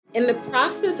In the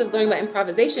process of learning about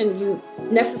improvisation, you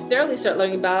necessarily start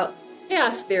learning about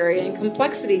chaos theory and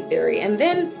complexity theory. And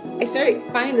then I started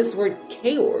finding this word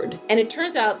chaord. And it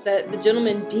turns out that the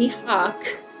gentleman D. Hock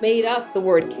made up the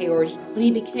word chaord. When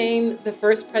he became the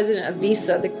first president of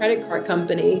Visa, the credit card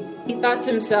company, he thought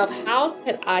to himself, how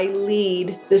could I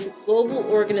lead this global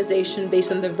organization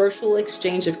based on the virtual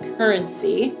exchange of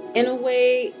currency in a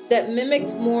way that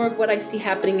mimicked more of what I see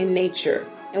happening in nature?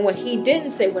 And what he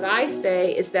didn't say, what I say,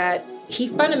 is that he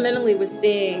fundamentally was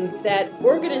saying that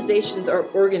organizations are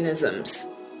organisms.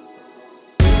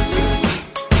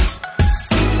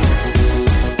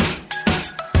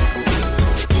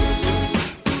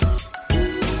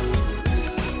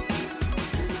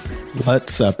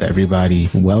 What's up, everybody?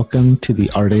 Welcome to the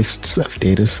Artists of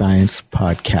Data Science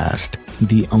podcast,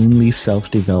 the only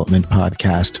self-development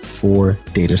podcast for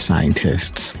data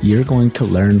scientists. You're going to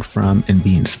learn from and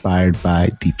be inspired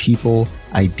by the people,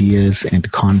 ideas,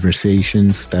 and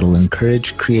conversations that'll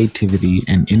encourage creativity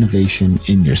and innovation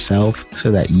in yourself so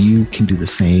that you can do the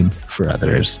same for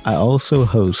others. I also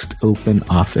host open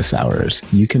office hours.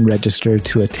 You can register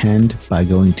to attend by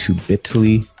going to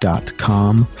bit.ly/ADSOH.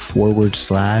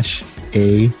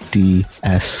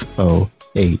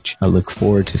 I look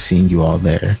forward to seeing you all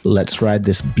there. Let's ride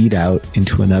this beat out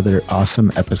into another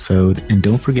awesome episode. And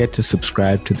don't forget to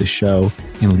subscribe to the show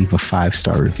and leave a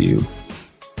 5-star review.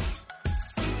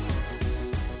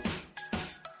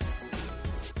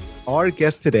 Our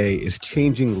guest today is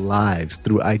changing lives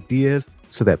through ideas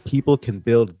so that people can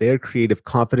build their creative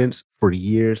confidence for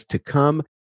years to come,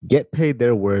 get paid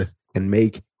their worth, and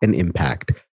make an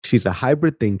impact. She's a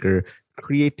hybrid thinker,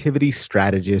 creativity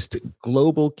strategist,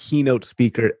 global keynote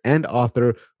speaker, and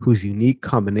author whose unique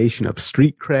combination of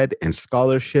street cred and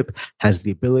scholarship has the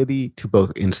ability to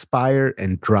both inspire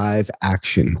and drive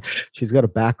action. She's got a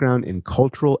background in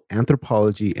cultural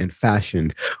anthropology and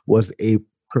fashion, was a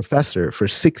professor for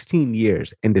 16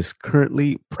 years, and is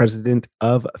currently president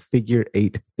of Figure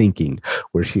 8 Thinking,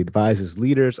 where she advises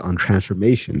leaders on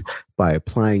transformation by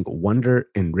applying wonder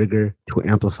and rigor to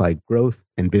amplify growth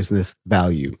and business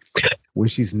value. When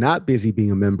she's not busy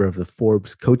being a member of the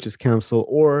Forbes Coaches Council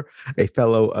or a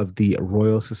fellow of the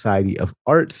Royal Society of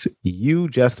Arts, you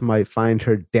just might find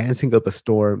her dancing up a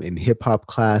storm in hip-hop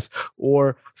class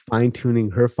or fine-tuning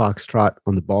her foxtrot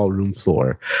on the ballroom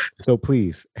floor. So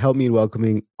please help me in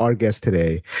welcoming our guest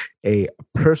today, a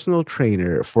personal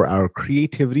trainer for our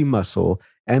creativity muscle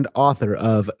and author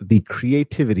of The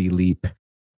Creativity Leap,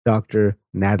 Dr.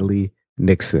 Natalie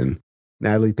Nixon.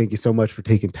 Natalie, thank you so much for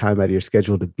taking time out of your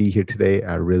schedule to be here today.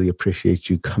 I really appreciate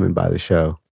you coming by the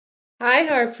show. Hi,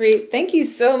 Harpreet. Thank you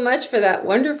so much for that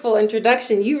wonderful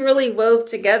introduction. You really wove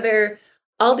together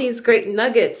all these great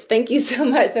nuggets. Thank you so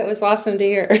much. That was awesome to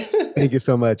hear. Thank you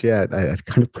so much. Yeah, I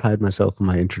kind of pride myself on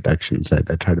my introductions. I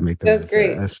try to make them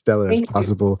as stellar as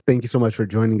possible. Thank you so much for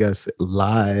joining us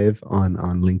live on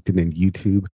LinkedIn and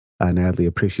YouTube. Natalie,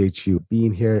 appreciate you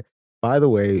being here. By the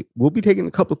way, we'll be taking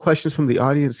a couple of questions from the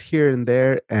audience here and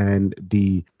there. And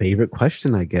the favorite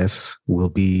question, I guess, will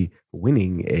be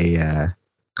winning a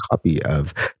copy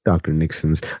of Dr.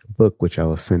 Nixon's book, which I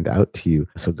will send out to you.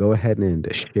 So go ahead and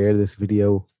share this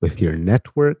video with your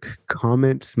network,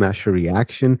 comment, smash a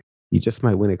reaction. You just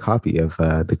might win a copy of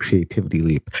The Creativity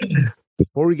Leap.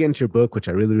 Before we get into your book, which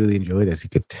I really, really enjoyed, as you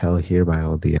could tell here by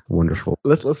all the wonderful,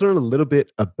 let's learn a little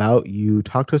bit about you.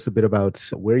 Talk to us a bit about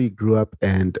where you grew up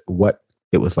and what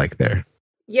it was like there.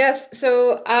 Yes.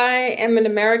 So I am an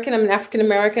American. I'm an African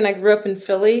American. I grew up in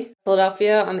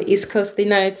Philadelphia, on the East Coast of the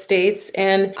United States.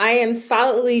 And I am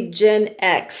solidly Gen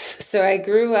X. So I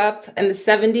grew up in the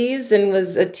 70s and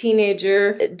was a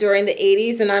teenager during the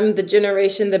 80s. And I'm the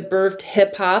generation that birthed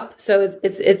hip hop. So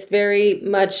it's very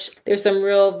much, there's some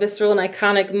real visceral and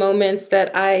iconic moments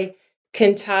that I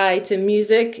can tie to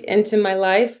music into my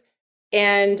life.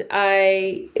 And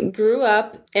I grew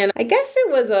up, and I guess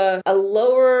it was a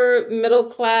lower middle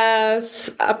class,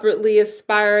 upwardly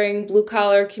aspiring blue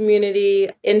collar community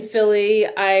in Philly.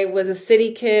 I was a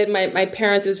city kid. My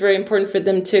parents, it was very important for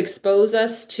them to expose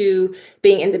us to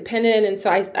being independent. And so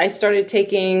I started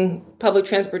taking public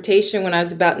transportation when I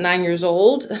was about 9 years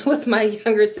old with my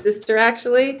younger sister,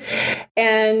 actually.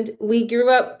 And we grew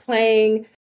up playing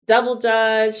double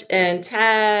dutch and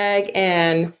tag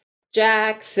and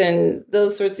jacks and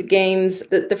those sorts of games.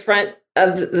 The front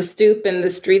of the stoop and the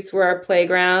streets were our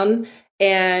playground.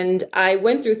 And I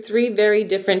went through three very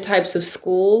different types of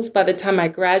schools by the time I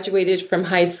graduated from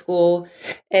high school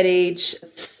at age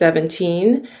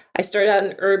 17. I started out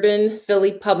in urban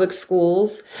Philly public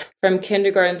schools from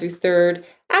kindergarten through third.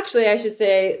 Actually, I should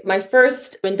say my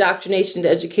first indoctrination to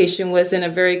education was in a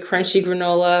very crunchy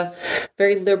granola,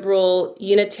 very liberal,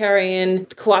 Unitarian,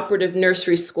 cooperative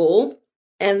nursery school.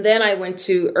 And then I went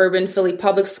to urban Philly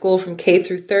public school from K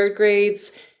through third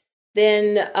grades.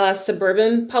 Then a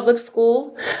suburban public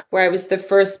school where I was the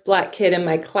first Black kid in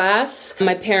my class.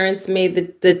 My parents made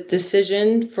the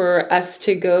decision for us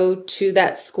to go to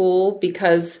that school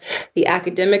because the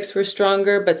academics were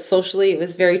stronger, but socially it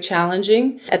was very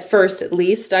challenging. At first, at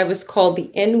least, I was called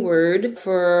the N-word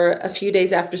for a few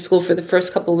days after school for the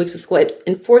first couple of weeks of school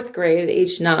in fourth grade at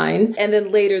age 9. And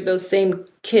then later, those same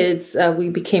kids, we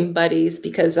became buddies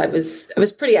because I was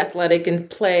pretty athletic, and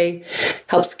play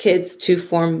helps kids to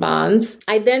form bonds.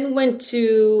 I then went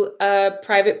to a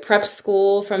private prep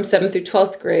school from 7th through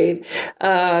 12th grade,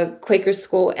 Quaker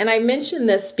school. And I mention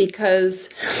this because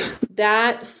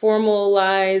that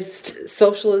formalized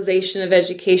socialization of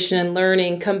education and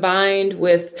learning combined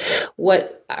with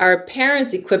what our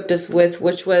parents equipped us with,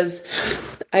 which was,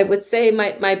 I would say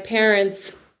my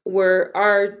parents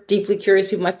are deeply curious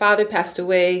people. My father passed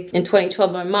away in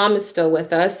 2012. My mom is still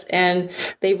with us, and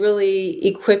they really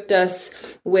equipped us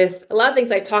with a lot of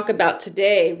things I talk about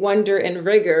today, wonder and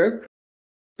rigor.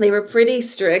 They were pretty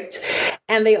strict,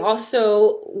 and they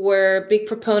also were big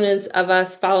proponents of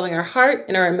us following our heart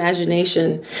and our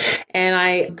imagination. And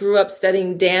I grew up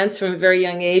studying dance from a very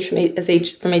young age,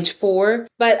 from age 4.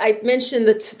 But I mentioned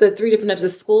the three different types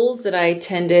of schools that I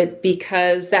attended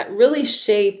because that really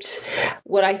shaped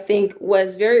what I think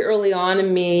was very early on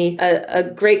in me a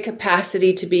great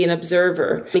capacity to be an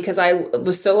observer, because I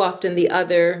was so often the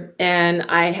other, and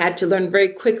I had to learn very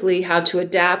quickly how to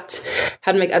adapt,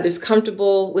 how to make others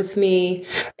comfortable with me,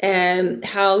 and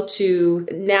how to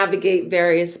navigate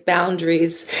various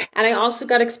boundaries. And I also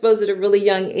got exposed at a really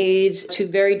young age to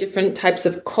very different types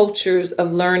of cultures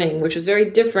of learning, which was very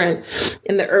different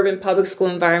in the urban public school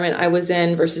environment I was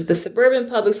in versus the suburban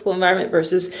public school environment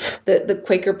versus the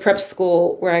Quaker prep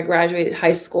school where I graduated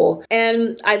high school.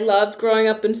 And I loved growing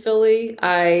up in Philly.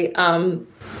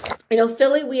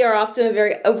 Philly, we are often a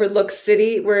very overlooked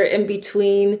city. We're in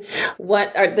between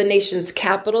what are the nation's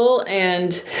capital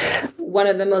and one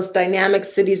of the most dynamic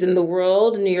cities in the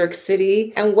world, New York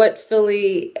City. And what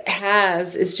Philly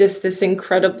has is just this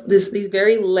incredible, these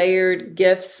very layered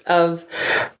gifts of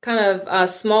kind of a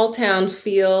small town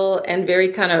feel and very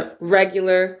kind of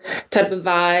regular type of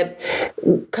vibe,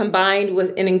 combined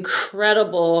with an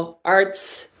incredible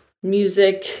arts,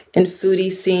 music, and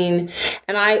foodie scene.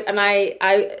 And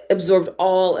I absorbed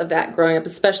all of that growing up,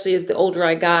 especially as the older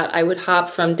I got. I would hop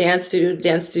from dance studio to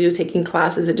dance studio, taking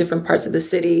classes at different parts of the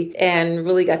city, and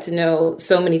really got to know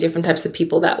so many different types of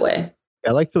people that way.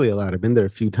 I like Philly a lot. I've been there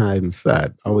a few times. I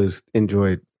always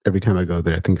enjoy it every time I go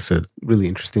there. I think it's a really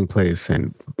interesting place,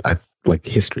 and I like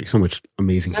history, so much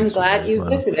amazing I'm history glad there as you well.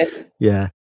 visited. Yeah.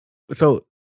 So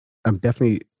I'm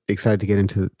definitely excited to get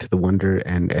into the wonder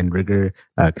and rigor,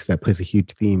 because that plays a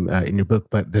huge theme in your book.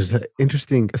 But there's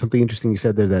something interesting you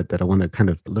said there that I want to kind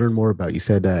of learn more about. You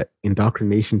said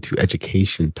indoctrination to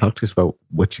education. Talk to us about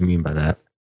what you mean by that.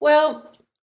 Well,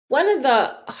 one of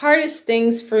the hardest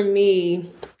things for me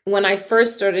when I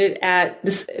first started at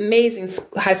this amazing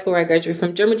high school where I graduated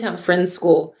from, Germantown Friends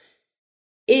School,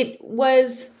 it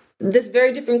was this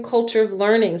very different culture of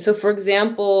learning. So, for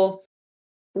example,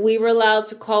 we were allowed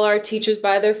to call our teachers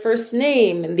by their first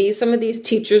name. And some of these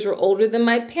teachers were older than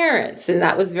my parents. And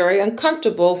that was very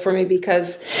uncomfortable for me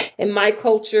because in my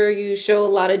culture, you show a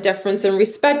lot of deference and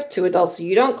respect to adults. So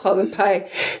you don't call them by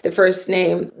the first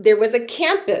name. There was a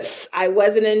campus. I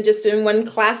wasn't just in one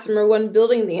classroom or one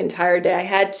building the entire day. I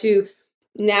had to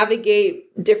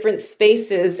navigate different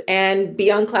spaces and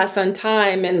be on class on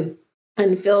time and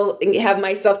have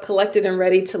myself collected and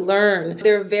ready to learn.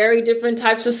 There are very different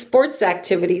types of sports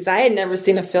activities. I had never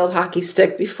seen a field hockey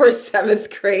stick before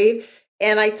 7th grade,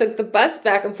 and I took the bus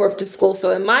back and forth to school.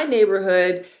 So in my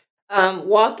neighborhood,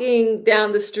 walking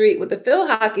down the street with a field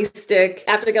hockey stick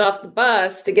after I got off the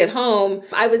bus to get home,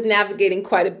 I was navigating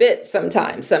quite a bit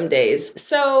sometimes, some days.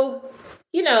 So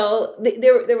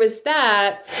there was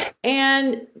that.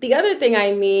 And the other thing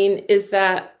I mean is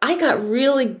that I got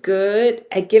really good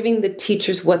at giving the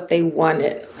teachers what they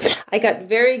wanted. I got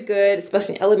very good,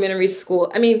 especially in elementary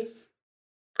school. I mean,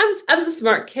 I was a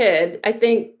smart kid. I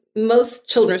think most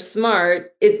children are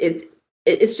smart.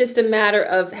 It's just a matter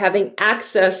of having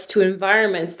access to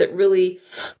environments that really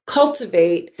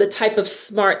cultivate the type of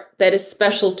smart that is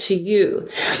special to you.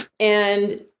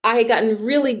 And I had gotten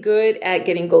really good at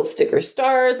getting gold sticker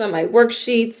stars on my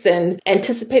worksheets and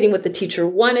anticipating what the teacher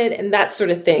wanted and that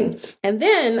sort of thing. And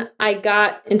then I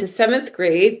got into 7th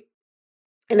grade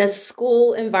in a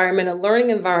school environment, a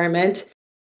learning environment,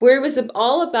 where it was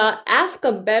all about ask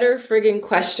a better friggin'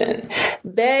 question,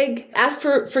 ask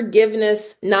for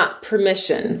forgiveness, not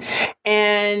permission.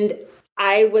 And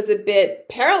I was a bit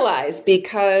paralyzed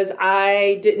because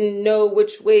I didn't know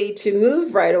which way to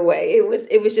move right away.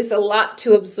 It was just a lot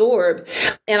to absorb.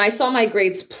 And I saw my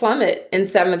grades plummet in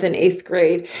 7th and 8th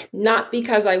grade, not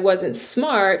because I wasn't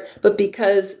smart, but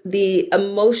because the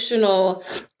emotional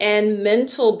and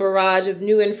mental barrage of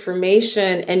new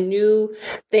information and new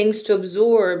things to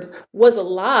absorb was a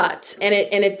lot. And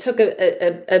it took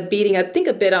a beating, I think,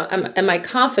 a bit on my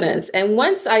confidence. And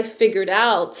once I figured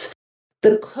out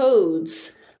the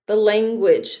codes, the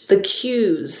language, the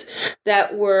cues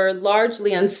that were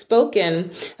largely unspoken,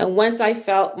 and once I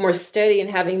felt more steady in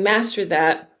having mastered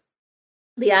that,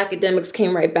 the academics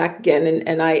came right back again,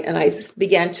 and I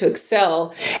began to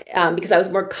excel because I was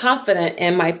more confident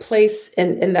in my place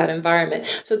in that environment.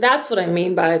 So that's what I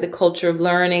mean by the culture of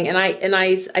learning. And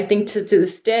I think to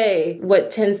this day, what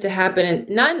tends to happen,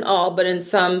 not in all, but in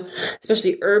some,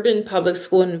 especially urban public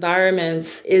school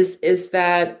environments, is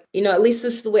that, at least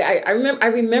this is the way I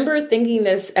remember thinking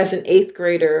this as an 8th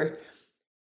grader.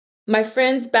 My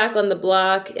friends back on the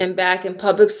block and back in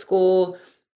public school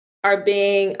are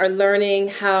learning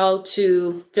how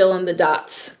to fill in the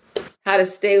dots, how to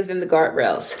stay within the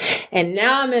guardrails. And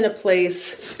now I'm in a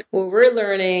place where we're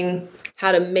learning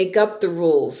how to make up the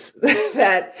rules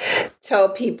that tell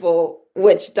people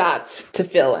which dots to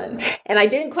fill in. And I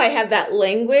didn't quite have that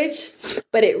language,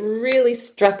 but it really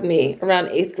struck me around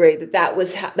 8th grade that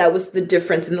was the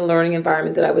difference in the learning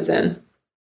environment that I was in.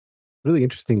 Really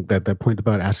interesting that point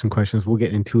about asking questions. We'll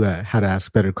get into how to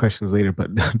ask better questions later.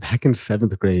 But back in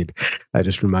 7th grade, that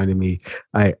just reminded me,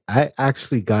 I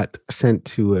actually got sent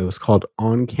to, it was called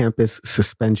on-campus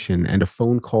suspension and a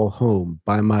phone call home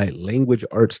by my language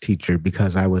arts teacher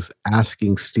because I was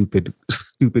asking stupid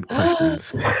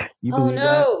questions. You Oh believe that?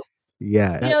 no.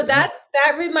 Yeah.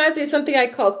 That reminds me of something I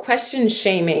call question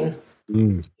shaming.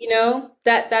 Mm.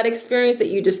 That experience that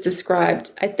you just described.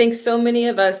 I think so many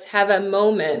of us have a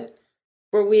moment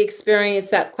where we experience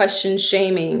that question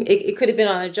shaming. It could have been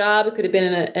on a job, it could have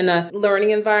been in a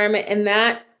learning environment, and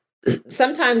that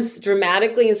sometimes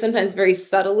dramatically and sometimes very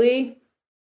subtly,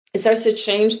 it starts to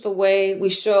change the way we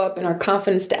show up and our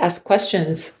confidence to ask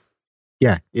questions.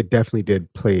 Yeah, it definitely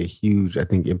did play a huge, I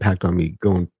think, impact on me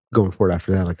going forward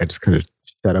after that. Like I just kind of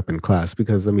shut up in class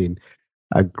because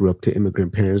I grew up to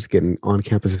immigrant parents getting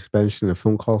on-campus suspension and a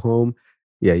phone call home.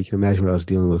 Yeah, you can imagine what I was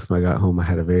dealing with when I got home. I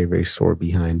had a very, very sore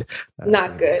behind.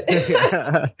 Not good.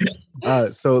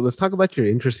 So let's talk about your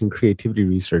interest in creativity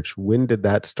research. When did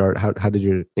that start? How did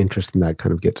your interest in that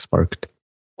kind of get sparked?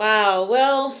 Wow.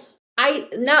 Well,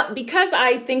 because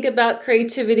I think about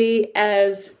creativity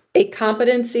as a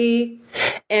competency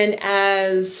and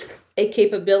as a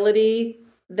capability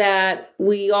that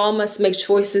we all must make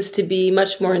choices to be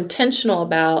much more intentional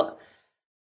about.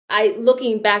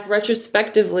 Looking back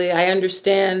retrospectively, I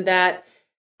understand that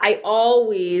I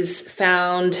always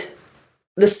found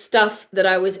the stuff that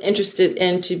I was interested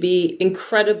in to be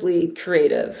incredibly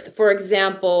creative. For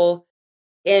example,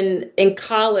 in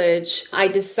college, I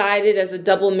decided as a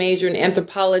double major in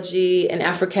anthropology and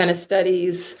Africana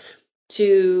studies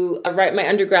to write my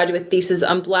undergraduate thesis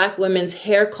on Black women's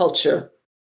hair culture.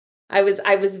 I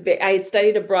had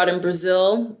studied abroad in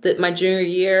Brazil my junior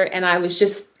year, and I was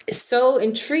just so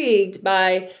intrigued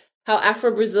by how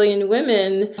Afro-Brazilian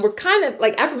women were kind of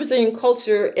like Afro-Brazilian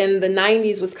culture in the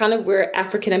 90s was kind of where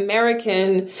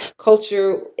African-American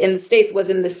culture in the States was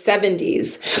in the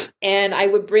 70s. And I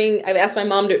would ask my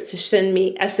mom to send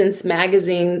me Essence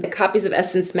magazine, copies of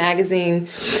Essence magazine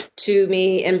to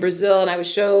me in Brazil. And I would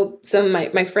show some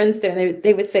of my friends there, and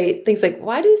they would say things like,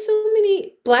 why do so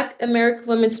many Black American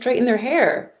women straighten their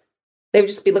hair? They would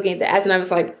just be looking at the ads, and I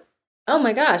was like, oh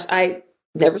my gosh, I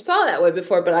never saw that way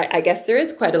before, but I guess there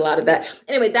is quite a lot of that.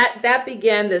 Anyway, that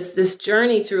began this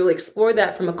journey to really explore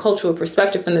that from a cultural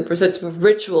perspective, from the perspective of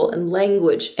ritual and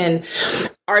language and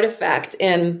artifact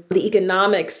and the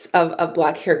economics of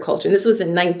Black hair culture. And this was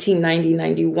in 1990,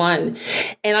 91.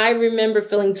 And I remember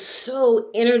feeling so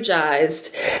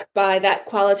energized by that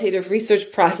qualitative research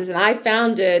process. And I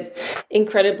found it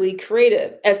incredibly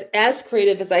creative, as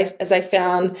creative as I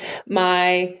found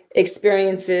my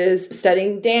experiences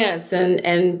studying dance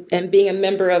and being a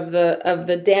member of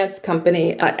the dance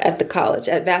company at the college,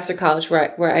 at Vassar College,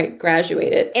 where I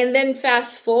graduated. And then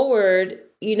fast forward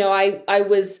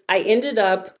I ended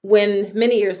up, when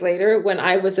many years later, when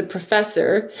I was a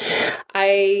professor,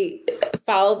 I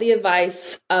followed the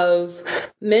advice of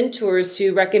mentors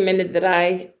who recommended that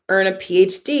I earn a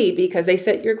PhD because they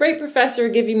said, you're a great professor,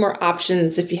 give you more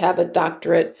options if you have a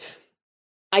doctorate.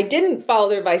 I didn't follow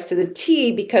their advice to the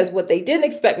T because what they didn't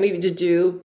expect me to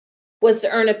do was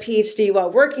to earn a PhD while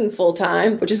working full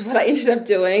time, which is what I ended up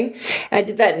doing. And I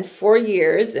did that in 4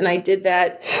 years. And I did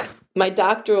that, my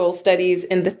doctoral studies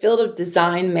in the field of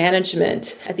design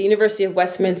management at the University of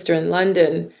Westminster in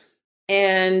London.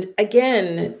 And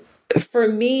again, for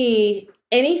me,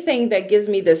 anything that gives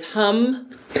me this hum,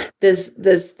 this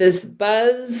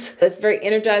buzz that's very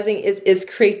energizing is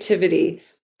creativity.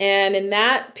 And in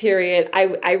that period,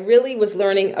 I really was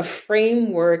learning a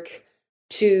framework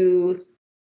to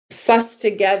suss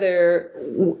together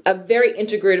a very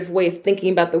integrative way of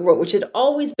thinking about the world, which had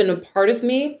always been a part of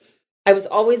me. I was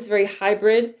always very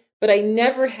hybrid, but I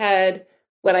never had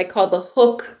what I call the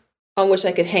hook on which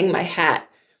I could hang my hat.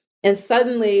 And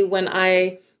suddenly, when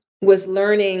I was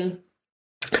learning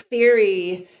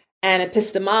theory and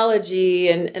epistemology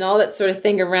and all that sort of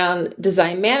thing around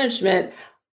design management,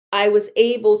 I was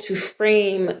able to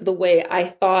frame the way I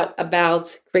thought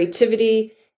about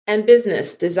creativity and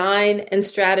business, design and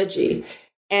strategy.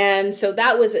 And so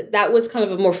that was kind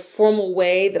of a more formal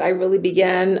way that I really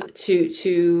began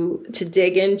to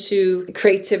dig into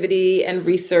creativity and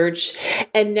research.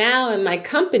 And now in my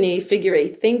company, Figure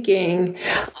Eight Thinking,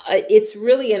 it's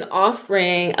really an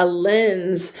offering, a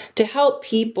lens to help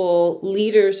people,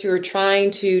 leaders who are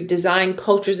trying to design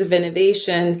cultures of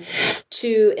innovation,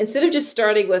 to, instead of just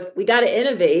starting with, we got to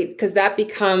innovate, because that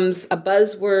becomes a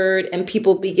buzzword and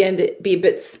people begin to be a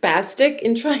bit spastic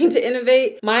in trying to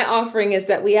innovate. My offering is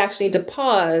that we actually need to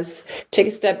pause, take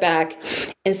a step back,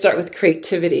 and start with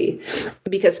creativity.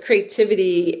 Because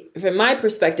creativity, from my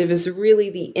perspective, is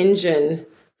really the engine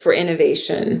for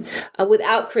innovation.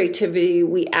 Without creativity,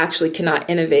 we actually cannot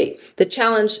innovate. The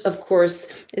challenge, of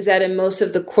course, is that in most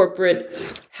of the corporate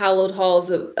hallowed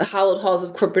halls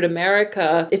of corporate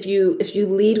America, if you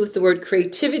lead with the word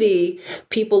creativity,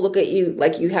 people look at you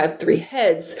like you have three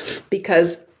heads,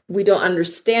 because we don't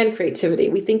understand creativity.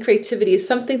 We think creativity is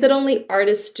something that only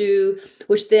artists do,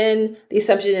 which then the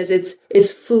assumption is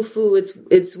it's foo-foo,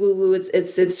 it's woo-woo,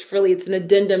 it's frilly, it's an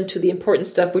addendum to the important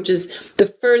stuff, which is the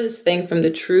furthest thing from the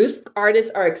truth.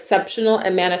 Artists are exceptional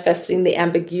at manifesting the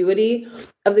ambiguity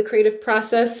of the creative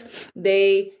process.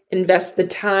 They invest the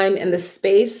time and the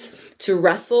space to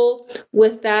wrestle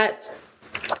with that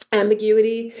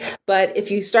ambiguity. But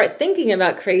if you start thinking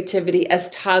about creativity as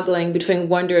toggling between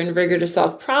wonder and rigor to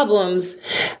solve problems,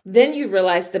 then you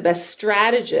realize the best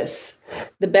strategists,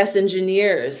 the best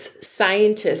engineers,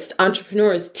 scientists,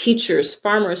 entrepreneurs, teachers,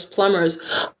 farmers, plumbers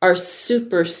are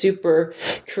super, super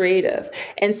creative.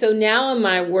 And so now in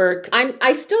my work,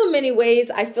 I still in many ways,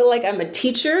 I feel like I'm a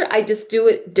teacher. I just do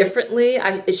it differently.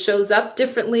 It shows up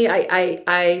differently.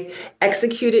 I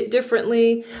execute it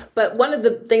differently. But one of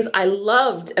the things I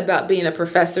loved about being a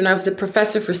professor, and I was a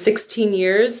professor for 16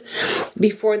 years.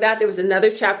 Before that, there was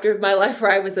another chapter of my life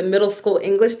where I was a middle school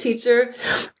English teacher.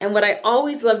 And what I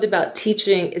always loved about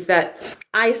teaching is that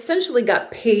I essentially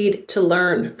got paid to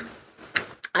learn.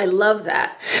 I love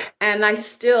that. And I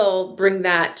still bring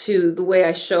that to the way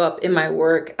I show up in my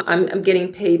work. I'm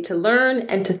getting paid to learn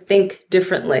and to think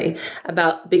differently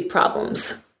about big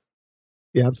problems.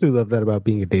 Yeah, I absolutely love that about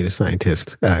being a data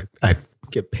scientist. I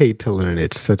get paid to learn.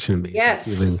 It's such an amazing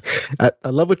feeling. I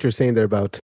love what you're saying there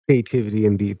about creativity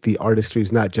and the artistry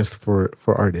is not just for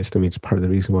artists. I mean, it's part of the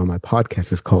reason why my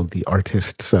podcast is called The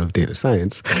Artists of Data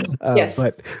Science. Yes.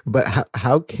 But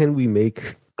how can we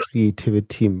make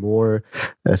creativity more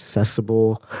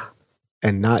accessible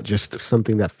and not just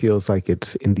something that feels like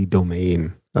it's in the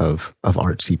domain of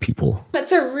artsy people?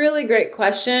 That's a really great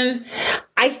question.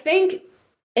 I think,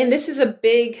 and this is a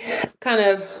big kind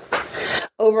of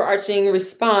overarching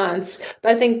response,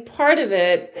 but I think part of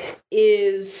it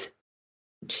is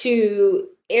to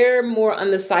err more on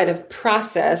the side of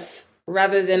process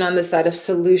rather than on the side of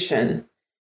solution.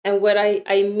 And what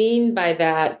I mean by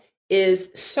that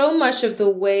is so much of the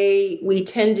way we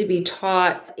tend to be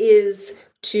taught is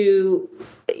to,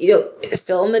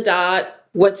 fill in the dot,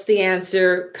 what's the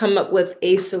answer, come up with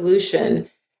a solution.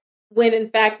 When in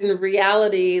fact, in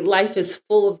reality, life is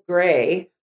full of gray.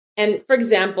 And for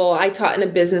example, I taught in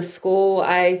a business school.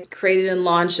 I created and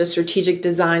launched a strategic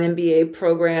design MBA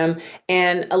program.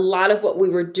 And a lot of what we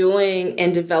were doing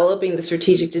in developing the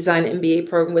strategic design MBA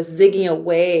program was zigging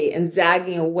away and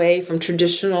zagging away from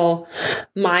traditional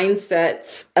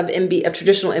mindsets of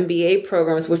traditional MBA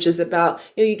programs, which is about,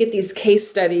 you get these case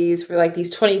studies for like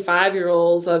these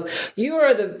 25-year-olds of, you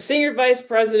are the senior vice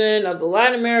president of the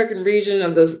Latin American region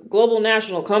of this global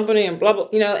national company and blah, blah,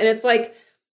 and it's like,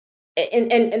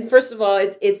 and first of all,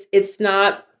 it's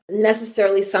not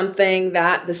necessarily something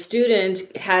that the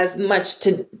student has much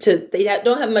they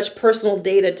don't have much personal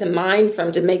data to mine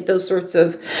from to make those sorts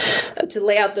of to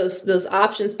lay out those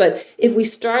options. But if we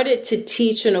started to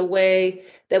teach in a way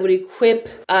that would equip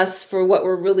us for what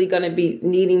we're really going to be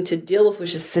needing to deal with,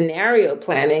 which is scenario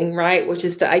planning, right? Which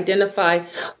is to identify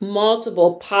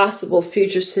multiple possible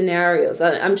future scenarios.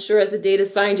 I'm sure as a data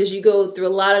scientist, you go through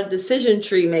a lot of decision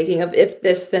tree making of if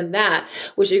this, then that,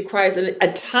 which requires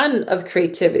a ton of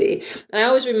creativity. And I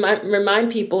always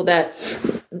remind people that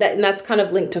and that's kind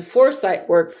of linked to foresight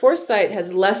work. Foresight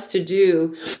has less to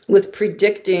do with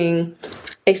predicting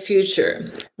a future,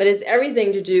 but it's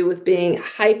everything to do with being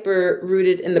hyper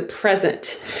rooted in the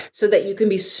present so that you can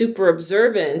be super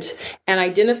observant and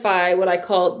identify what I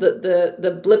call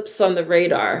the blips on the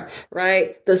radar,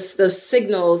 right? Those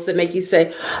signals that make you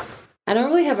say, I don't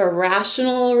really have a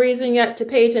rational reason yet to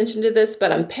pay attention to this,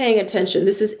 but I'm paying attention.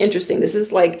 This is interesting. This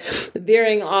is like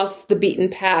veering off the beaten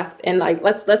path, and like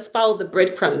let's follow the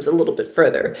breadcrumbs a little bit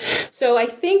further. So I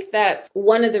think that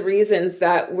one of the reasons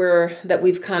that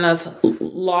we've kind of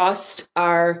lost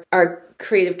our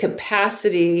creative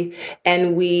capacity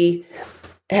and we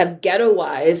have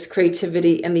ghettoized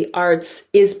creativity in the arts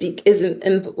is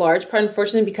in large part,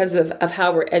 unfortunately, because of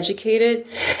how we're educated.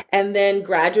 And then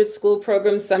graduate school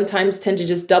programs sometimes tend to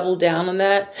just double down on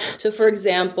that. So for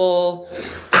example,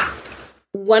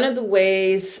 one of the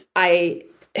ways I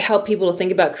help people to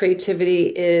think about creativity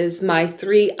is my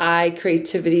 3I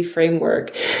creativity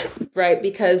framework, right?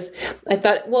 Because I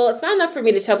thought, well, it's not enough for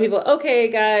me to tell people,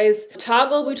 okay, guys,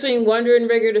 toggle between wonder and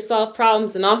rigor to solve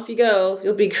problems and off you go.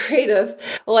 You'll be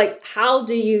creative. Well, like, how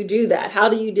do you do that? How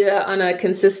do you do that on a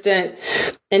consistent,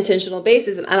 intentional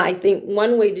basis? And I think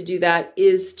one way to do that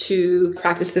is to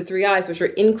practice the 3 I's, which are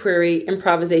inquiry,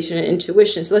 improvisation, and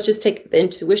intuition. So let's just take the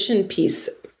intuition piece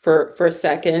for a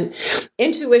second.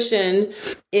 Intuition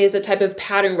is a type of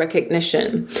pattern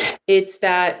recognition. It's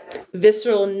that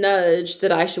visceral nudge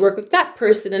that I should work with that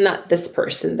person and not this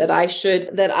person, that I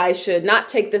should not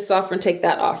take this offer and take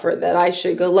that offer, that I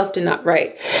should go left and not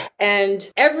right.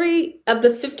 And every of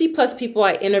the 50 plus people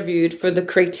I interviewed for the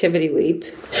Creativity Leap,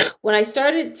 when I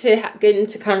started to get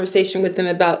into conversation with them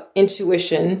about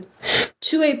intuition,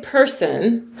 to a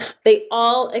person, they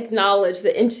all acknowledged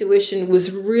that intuition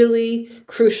was really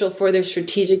crucial for their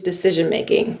strategic decision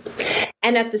making.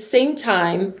 And at the same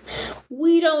time,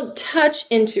 we don't touch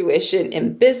intuition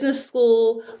in business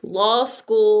school, law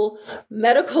school,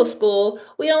 medical school.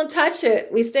 We don't touch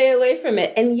it. We stay away from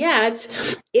it. And yet,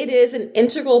 it is an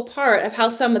integral part of how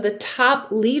some of the top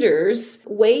leaders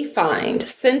wayfind,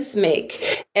 sense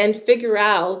make, and figure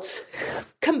out,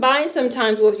 combined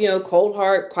sometimes with, cold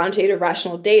hard, quantitative,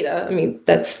 rational data. I mean,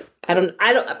 I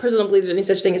personally don't believe there's any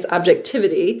such thing as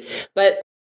objectivity, but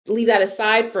leave that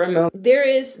aside for a moment. There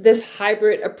is this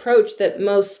hybrid approach that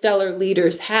most stellar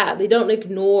leaders have. They don't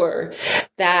ignore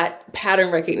that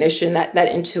pattern recognition, that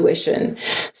intuition.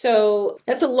 So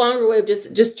that's a longer way of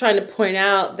just trying to point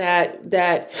out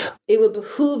that it would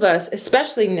behoove us,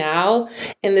 especially now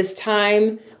in this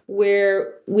time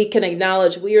where we can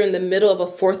acknowledge we are in the middle of a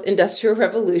fourth industrial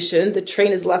revolution. The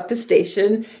train has left the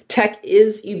station. Tech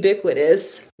is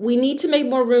ubiquitous. We need to make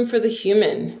more room for the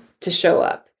human to show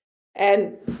up.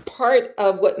 And part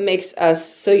of what makes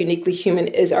us so uniquely human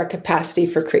is our capacity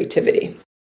for creativity.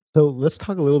 So let's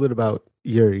talk a little bit about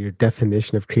your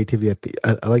definition of creativity.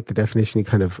 I like the definition you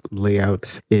kind of lay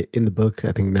out in the book.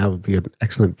 I think now would be an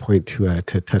excellent point to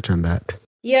touch on that.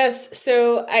 Yes.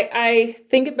 So I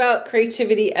think about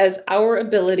creativity as our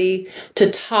ability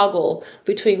to toggle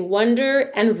between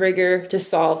wonder and rigor to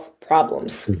solve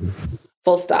problems. Mm-hmm.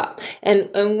 Full stop. And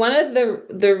one of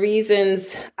the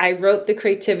reasons I wrote The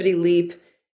Creativity Leap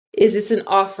is it's an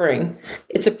offering.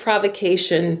 It's a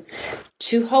provocation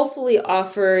to hopefully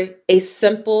offer a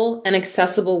simple and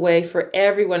accessible way for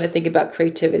everyone to think about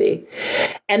creativity.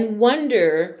 And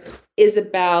wonder is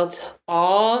about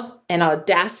awe and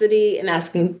audacity and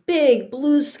asking big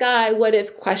blue sky what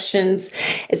if questions.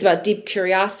 It's about deep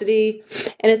curiosity.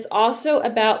 And it's also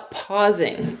about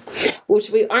pausing, which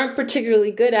we aren't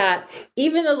particularly good at,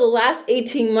 even though the last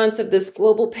 18 months of this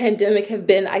global pandemic have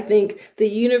been, I think, the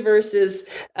universe's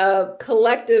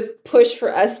collective push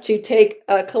for us to take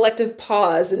a collective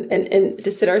pause and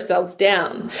to sit ourselves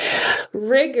down.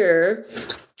 Rigor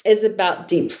is about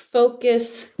deep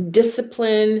focus,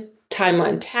 discipline, time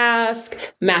on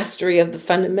task, mastery of the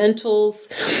fundamentals,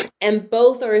 and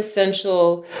both are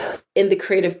essential in the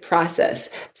creative process.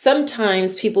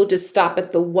 Sometimes people just stop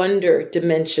at the wonder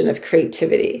dimension of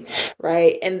creativity,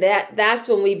 right? And that's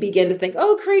when we begin to think,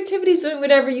 oh, creativity is doing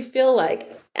whatever you feel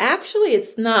like. Actually,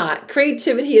 it's not.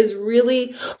 Creativity is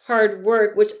really hard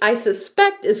work, which I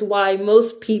suspect is why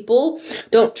most people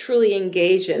don't truly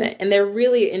engage in it. And they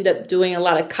really end up doing a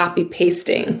lot of copy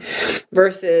pasting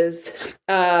versus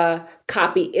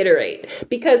copy iterate.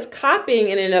 Because copying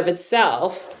in and of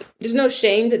itself, there's no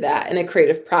shame to that in a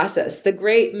creative process. The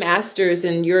great masters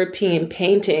in European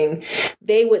painting,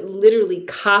 they would literally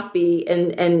copy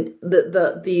and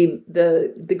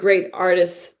the great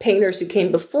artists, painters who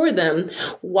came before them.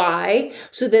 Why?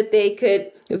 So that they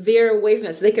could veer away from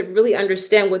that, so they could really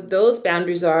understand what those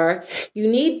boundaries are. You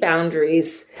need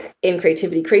boundaries in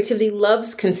creativity. Creativity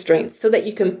loves constraints so that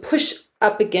you can push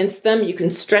up against them, you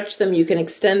can stretch them, you can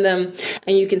extend them,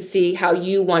 and you can see how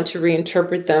you want to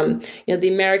reinterpret them. You know,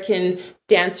 the American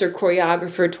dancer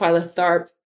choreographer Twyla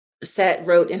Tharp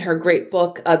wrote in her great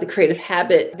book, The Creative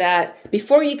Habit, that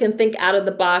before you can think out of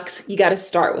the box, you got to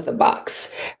start with a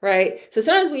box, right? So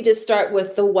sometimes we just start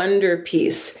with the wonder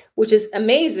piece, which is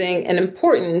amazing and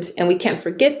important, and we can't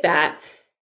forget that.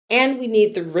 And we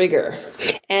need the rigor.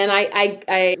 And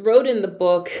I wrote in the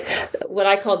book what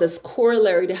I call this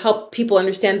corollary to help people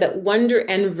understand that wonder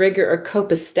and rigor are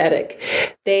copacetic.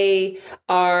 They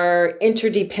are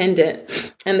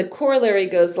interdependent. And the corollary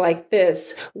goes like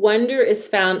this: wonder is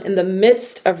found in the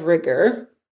midst of rigor,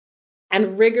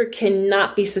 and rigor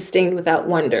cannot be sustained without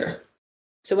wonder.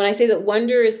 So when I say that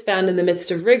wonder is found in the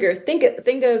midst of rigor, think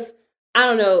of, I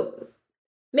don't know,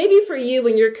 maybe for you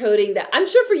when you're coding, that I'm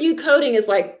sure for you coding is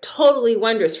like totally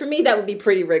wondrous. For me, that would be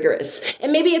pretty rigorous.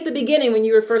 And maybe at the beginning when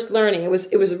you were first learning, it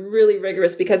was really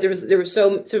rigorous because there was so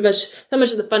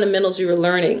much of the fundamentals you were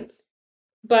learning.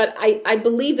 But I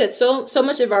believe that so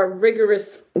much of our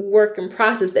rigorous work and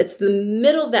process, that's the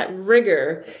middle of that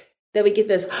rigor that we get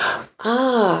this,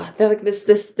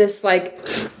 this like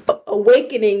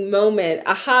awakening moment,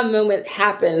 aha moment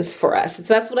happens for us. So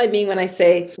that's what I mean when I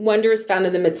say wonder is found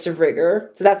in the midst of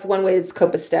rigor. So that's one way it's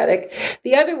copacetic.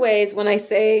 The other way is when I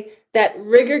say that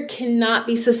rigor cannot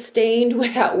be sustained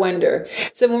without wonder.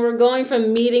 So when we're going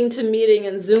from meeting to meeting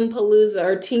and Zoom Palooza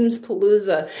or Teams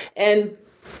Palooza, and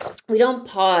we don't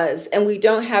pause and we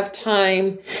don't have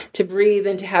time to breathe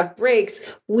and to have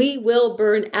breaks, we will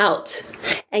burn out.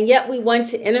 And yet we want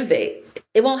to innovate.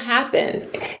 It won't happen.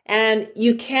 And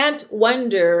you can't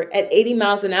wonder at 80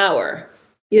 miles an hour.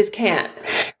 You just can't,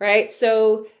 right?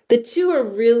 So the two are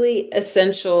really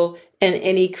essential in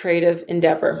any creative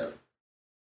endeavor.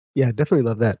 Yeah, I definitely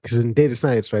love that, because in data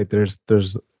science, right, there's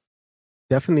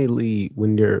definitely,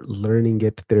 when you're learning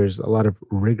it, there's a lot of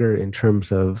rigor in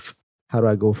terms of how do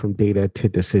I go from data to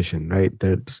decision, right?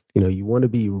 There's, you want to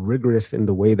be rigorous in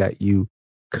the way that you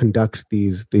conduct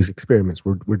these experiments.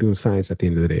 We're doing science at the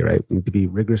end of the day, right? We need to be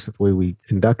rigorous with the way we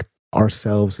conduct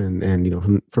ourselves and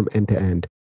from end to end.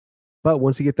 But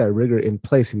once you get that rigor in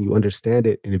place and you understand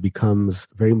it, and it becomes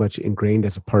very much ingrained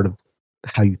as a part of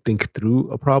how you think through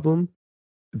a problem,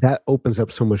 that opens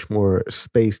up so much more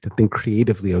space to think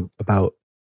creatively about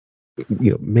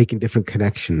making different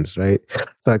connections, right?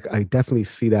 So I definitely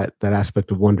see that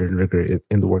aspect of wonder and rigor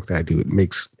in the work that I do. It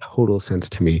makes total sense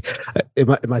to me.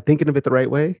 Am I thinking of it the right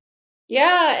way?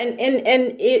 Yeah,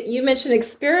 you mentioned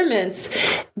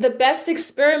experiments. The best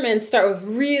experiments start with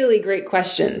really great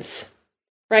questions,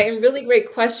 right? And really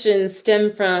great questions stem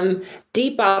from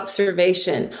deep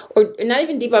observation, or not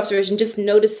even deep observation, just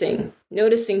noticing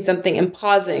something and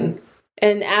pausing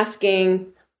and asking,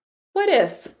 what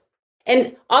if?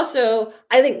 And also,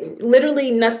 I think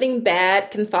literally nothing bad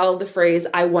can follow the phrase,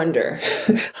 I wonder.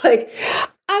 Like,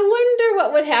 I wonder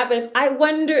what would happen if I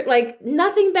wonder, like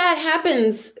nothing bad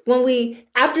happens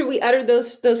after we utter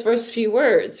those first few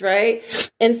words, right?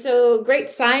 And so great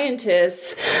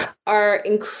scientists are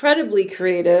incredibly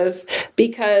creative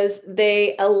because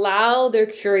they allow their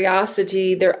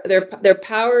curiosity, their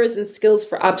powers and skills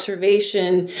for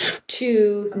observation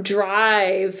to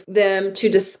drive them to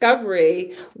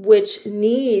discovery, which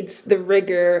needs the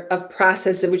rigor of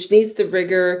process, which needs the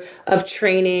rigor of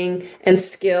training and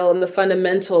skill and the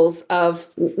fundamentals of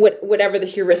whatever the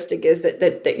heuristic is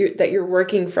that you're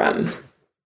working from.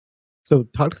 So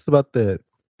talk to us about the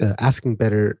Asking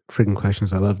better freaking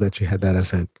questions. I love that you had that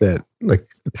as the title of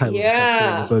the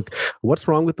section in the book. What's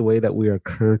wrong with the way that we are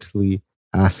currently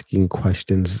asking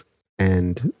questions?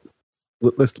 And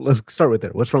let's start with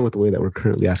there. What's wrong with the way that we're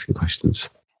currently asking questions?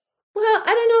 Well,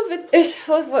 I don't know if there's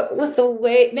with the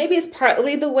way, maybe it's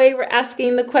partly the way we're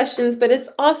asking the questions, but it's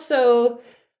also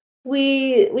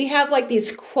we have like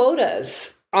these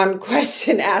quotas on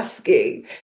question asking.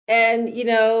 And,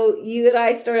 you and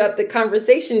I started out the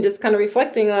conversation just kind of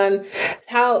reflecting on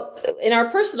how in our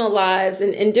personal lives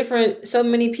and so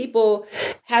many people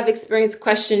have experienced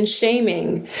question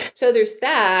shaming. So there's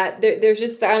that. There's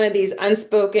just kind of these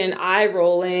unspoken eye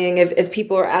rolling if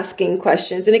people are asking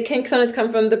questions. And it can sometimes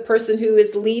come from the person who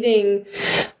is leading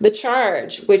the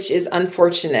charge, which is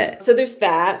unfortunate. So there's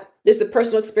that. There's the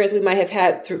personal experience we might have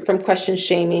had from question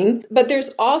shaming. But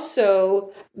there's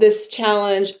also this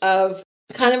challenge of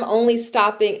kind of only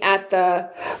stopping at the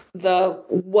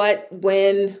what,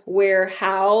 when, where,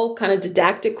 how kind of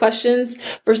didactic questions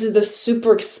versus the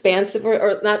super expansive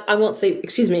or not, I won't say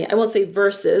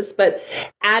versus, but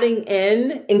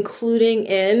including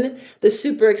in the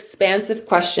super expansive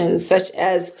questions such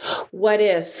as what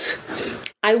if,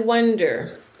 I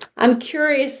wonder, I'm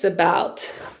curious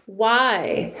about,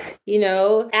 why,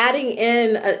 adding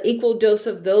in an equal dose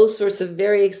of those sorts of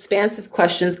very expansive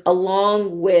questions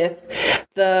along with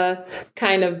the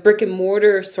kind of brick and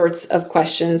mortar sorts of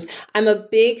questions. I'm a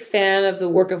big fan of the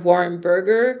work of Warren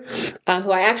Berger,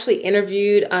 who I actually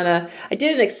interviewed I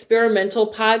did an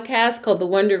experimental podcast called the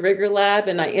Wonder Rigor Lab,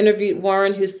 and I interviewed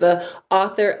Warren, who's the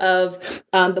author of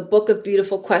the Book of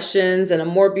Beautiful Questions and A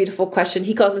More Beautiful Question.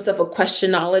 He calls himself a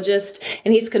questionologist,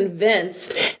 and he's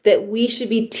convinced that we should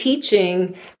be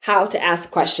teaching how to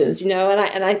ask questions, and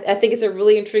I think it's a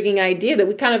really intriguing idea that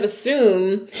we kind of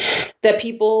assume that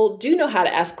people do know how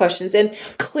to ask questions. And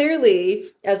clearly,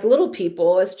 as little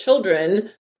people, as children,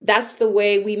 that's the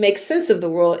way we make sense of the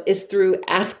world, is through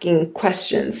asking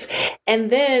questions.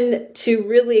 And then to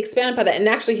really expand upon that, and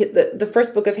actually the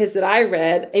first book of his that I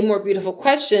read, A More Beautiful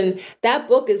Question, that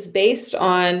book is based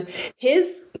on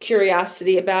his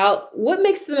curiosity about what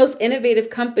makes the most innovative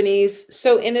companies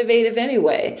so innovative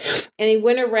anyway. And he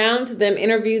went around to them,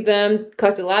 interviewed them,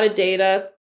 collected a lot of data,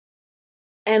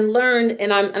 and learned,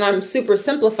 and I'm super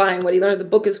simplifying what he learned. The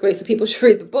book is great, so people should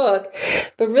read the book,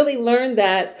 but really learned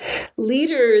that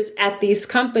leaders at these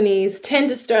companies tend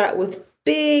to start out with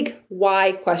big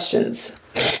why questions.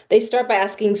 They start by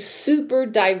asking super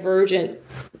divergent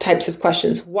types of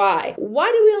questions. Why?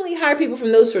 Why do we only hire people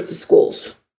from those sorts of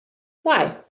schools?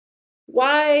 Why?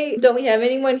 Why don't we have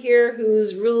anyone here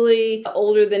who's really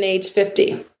older than age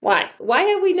 50? Why? Why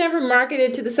have we never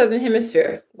marketed to the Southern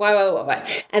Hemisphere? Why?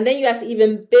 And then you ask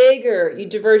even bigger, you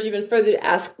diverge even further to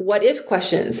ask what if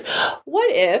questions.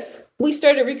 What if we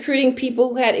started recruiting people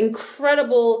who had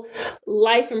incredible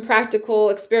life and practical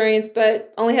experience,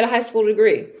 but only had a high school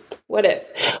degree? What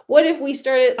if? What if we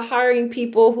started hiring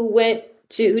people who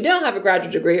don't have a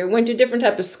graduate degree or went to a different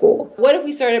type of school? What if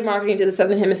we started marketing to the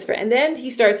Southern Hemisphere? And then he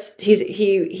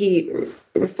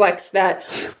reflects that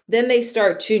then they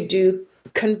start to do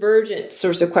convergent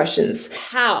sorts of questions.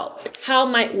 How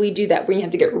might we do that? We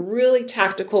have to get really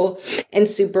tactical and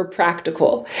super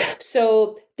practical.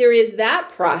 So there is that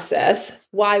process.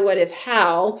 Why, what if,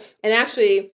 how? And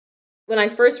actually, when I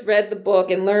first read the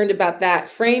book and learned about that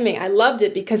framing, I loved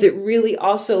it because it really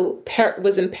also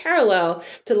was in parallel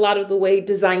to a lot of the way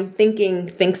design thinking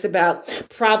thinks about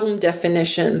problem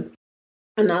definition.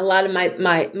 And a lot of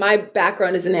my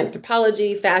background is in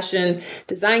anthropology, fashion,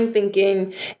 design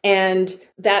thinking, and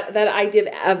that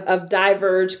idea of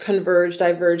diverge, converge,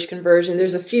 conversion.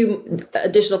 There's a few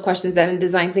additional questions that in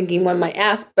design thinking one might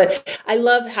ask, but I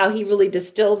love how he really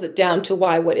distills it down to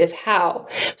why, what if, how.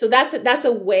 So that's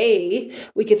a way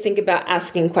we could think about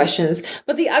asking questions.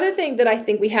 But the other thing that I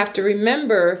think we have to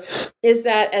remember is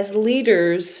that as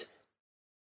leaders,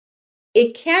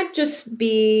 it can't just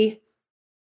be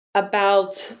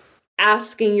about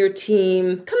asking your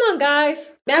team, come on,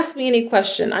 guys, ask me any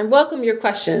question. I welcome your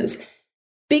questions.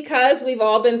 Because we've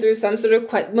all been through most of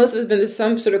us have been through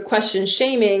some sort of question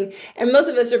shaming, and most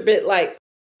of us are a bit like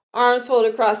arms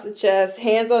folded across the chest,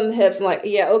 hands on the hips, and like,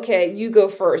 yeah, okay, you go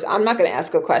first. I'm not going to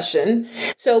ask a question.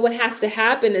 So what has to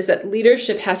happen is that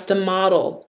leadership has to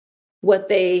model what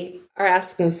they are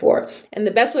asking for. And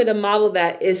the best way to model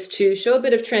that is to show a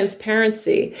bit of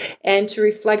transparency and to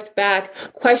reflect back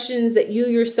questions that you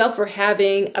yourself are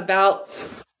having about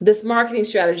this marketing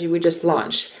strategy we just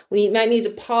launched. We might need to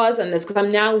pause on this because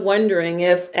I'm now wondering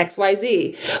if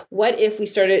XYZ. What if we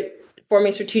started forming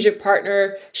a strategic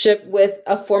partnership with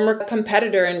a former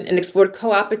competitor and explored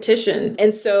co-opetition?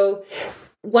 And so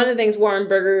one of the things Warren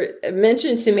Berger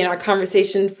mentioned to me in our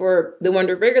conversation for the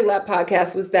Wonder Bigger Lab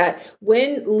podcast was that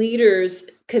when leaders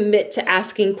commit to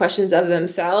asking questions of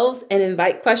themselves and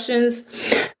invite questions,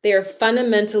 they are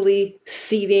fundamentally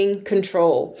ceding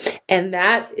control. And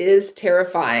that is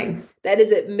terrifying. That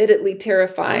is admittedly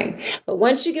terrifying. But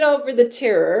once you get over the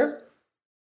terror,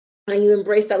 and you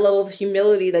embrace that level of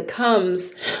humility that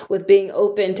comes with being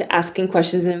open to asking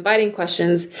questions and inviting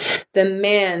questions, then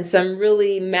man, some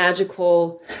really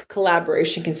magical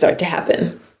collaboration can start to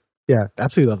happen. Yeah,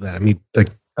 absolutely love that. I mean, like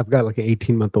I've got like an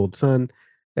 18-month-old son,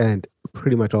 and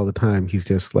pretty much all the time he's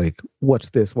just like,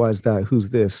 what's this? Why is that? Who's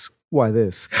this? Why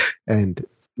this? And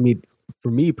I mean,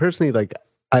 for me personally, like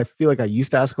I feel like I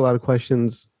used to ask a lot of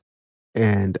questions,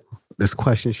 and this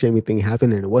question shaming thing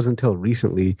happened, and it wasn't until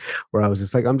recently where I was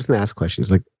just like, I'm just gonna ask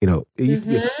questions. Like, you know, it used to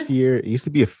be a fear. It used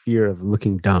to be a fear of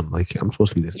looking dumb. Like I'm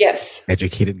supposed to be this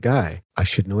educated guy. I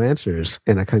should know answers,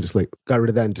 and I kind of just like got rid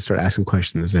of that and just started asking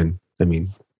questions. And I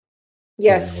mean,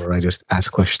 or I just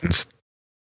ask questions.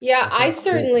 Yeah,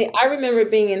 I remember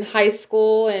being in high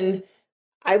school and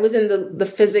I was in the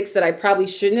physics that I probably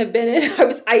shouldn't have been in.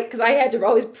 Because I had to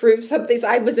always prove something. So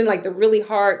I was in like the really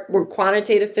hard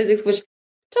quantitative physics, which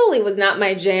totally was not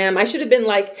my jam. I should have been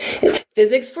like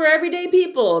physics for everyday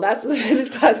people. That's the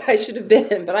physics class I should have been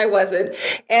in, but I wasn't.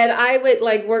 And I would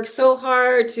like work so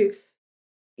hard to,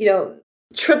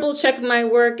 triple check my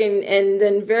work and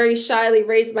then very shyly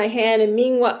raise my hand. And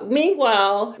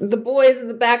meanwhile, the boys in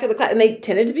the back of the class, and they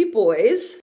tended to be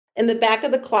boys, in the back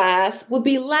of the class would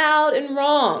be loud and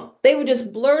wrong. They would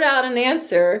just blurt out an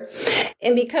answer.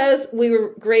 And because we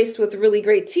were graced with really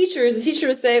great teachers, the teacher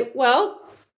would say, well,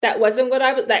 that wasn't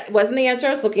the answer I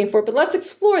was looking for, but let's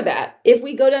explore that. If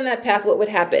we go down that path, what would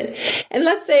happen? And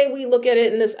let's say we look at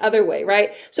it in this other way,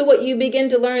 right? So what you begin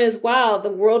to learn is, wow, the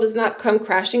world does not come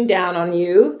crashing down on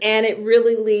you, and it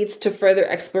really leads to further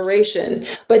exploration.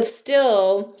 But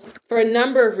still, for a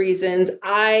number of reasons,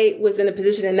 I was in a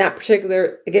position in that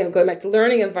particular, again, going back to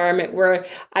learning environment, where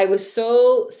I was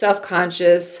so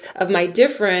self-conscious of my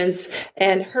difference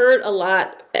and heard a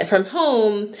lot from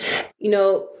home,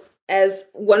 as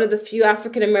one of the few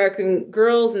African-American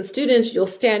girls and students, you'll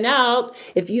stand out.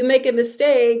 If you make a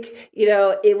mistake,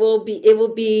 it will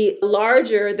be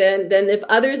larger than if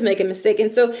others make a mistake.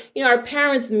 And so, our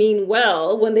parents mean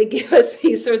well when they give us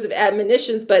these sorts of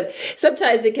admonitions, but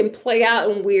sometimes it can play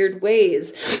out in weird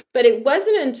ways. But it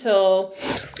wasn't until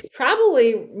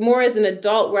probably more as an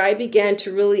adult where I began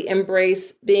to really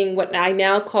embrace being what I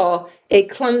now call a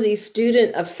clumsy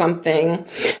student of something,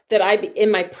 that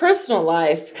in my personal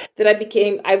life, that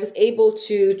I was able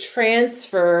to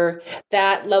transfer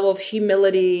that level of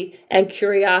humility and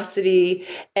curiosity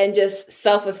and just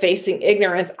self-effacing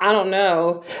ignorance,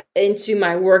 into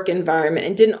my work environment,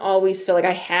 and didn't always feel like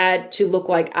I had to look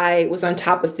like I was on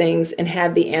top of things and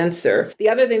had the answer. The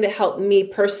other thing that helped me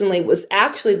personally was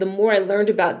actually the more I learned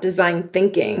about design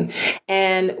thinking.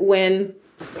 And when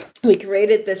we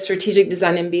created the strategic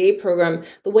design MBA program,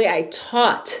 the way I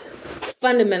taught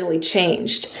fundamentally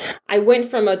changed. I went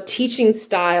from a teaching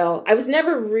style. I was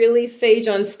never really sage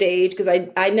on stage because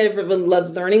I never really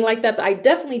loved learning like that, but I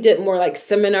definitely did more like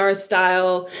seminar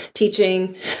style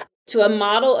teaching, to a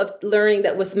model of learning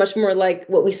that was much more like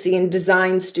what we see in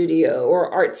design studio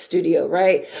or art studio,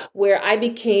 right? Where I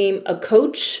became a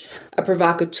coach, a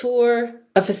provocateur,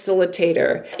 a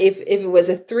facilitator. If it was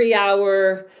a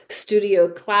 3-hour studio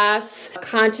class,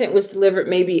 content was delivered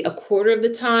maybe a quarter of the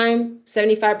time.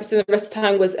 75% of the rest of the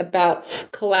time was about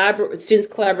students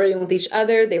collaborating with each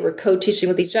other. They were co-teaching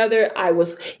with each other. It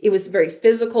was very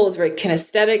physical. It was very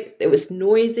kinesthetic. It was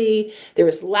noisy. There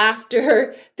was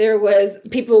laughter.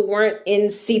 People weren't in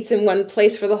seats in one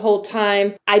place for the whole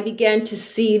time. I began to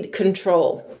cede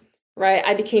control. Right?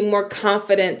 I became more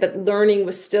confident that learning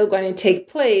was still going to take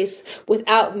place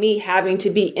without me having to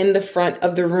be in the front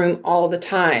of the room all the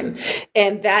time.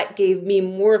 And that gave me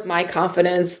more of my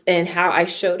confidence in how I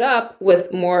showed up,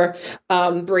 with more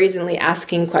brazenly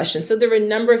asking questions. So there were a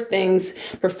number of things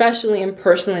professionally and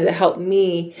personally that helped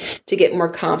me to get more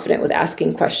confident with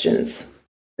asking questions.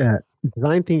 Yeah.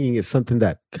 Design thinking is something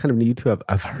that kind of new to.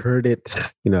 I've heard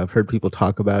it, I've heard people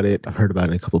talk about it. I've heard about it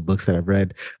in a couple of books that I've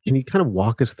read. Can you kind of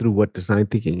walk us through what design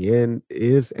thinking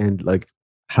is and like,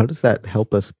 how does that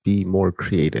help us be more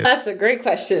creative? That's a great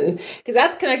question, because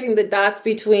that's connecting the dots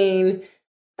between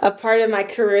a part of my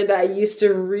career that I used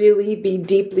to really be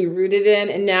deeply rooted in,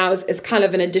 and now is kind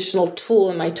of an additional tool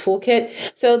in my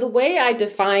toolkit. So the way I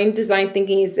define design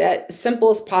thinking is that, as simple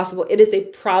as possible, it is a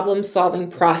problem-solving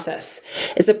process.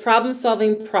 It's a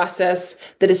problem-solving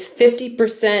process that is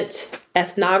 50%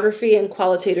 ethnography and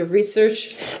qualitative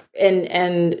research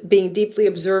and being deeply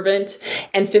observant,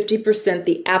 and 50%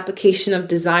 the application of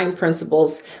design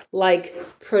principles like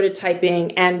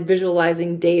prototyping and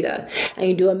visualizing data. And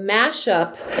you do a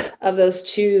mashup of those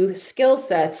two skill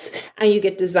sets and you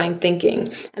get design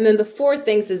thinking. And then the four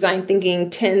things design thinking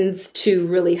tends to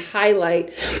really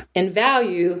highlight and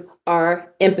value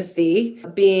are empathy,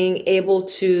 being able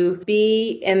to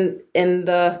be in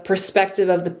the perspective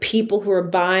of the people who are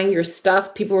buying your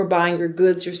stuff, people who are buying your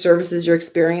goods, your services, your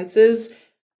experiences.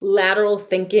 Lateral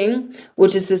thinking,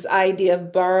 which is this idea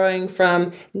of borrowing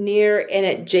from near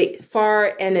and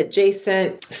far and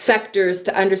adjacent sectors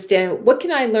to understand what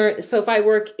can I learn. So if I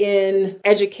work in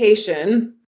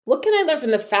education, what can I learn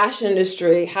from the fashion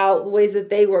industry, how ways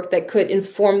that they work that could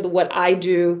inform what I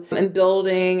do in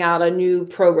building out a new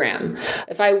program?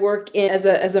 If I work as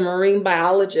a marine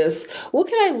biologist, what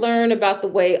can I learn about the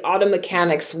way auto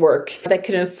mechanics work that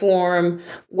could inform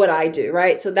what I do,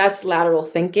 right? So that's lateral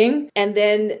thinking. And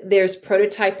then there's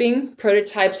prototyping.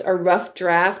 Prototypes are rough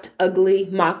draft, ugly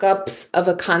mock-ups of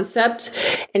a concept.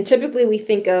 And typically we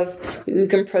think of, you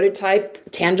can prototype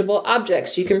tangible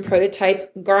objects. You can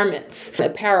prototype garments,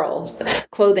 apparel,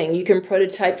 clothing. You can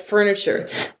prototype furniture.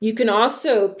 You can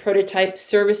also prototype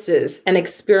services and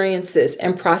experiences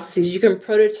and processes. You can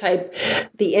prototype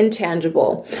the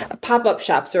intangible. Pop-up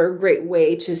shops are a great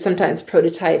way to sometimes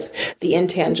prototype the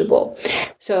intangible.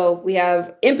 So we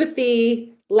have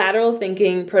empathy, lateral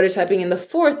thinking, prototyping, and the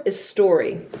fourth is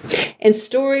story. And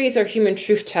stories are human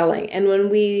truth-telling. And when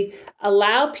we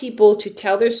allow people to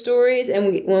tell their stories,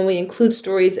 and when we include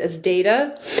stories as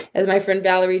data, as my friend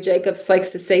Valerie Jacobs likes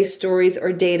to say, stories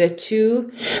are data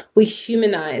too, we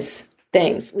humanize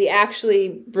things. We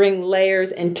actually bring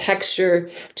layers and texture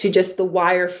to just the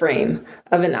wireframe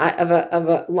of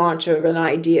a launch of an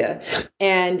idea,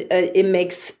 and it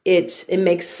makes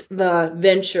the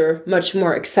venture much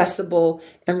more accessible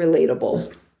and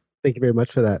relatable. Thank you very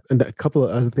much for that. And a couple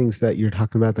of other things that you're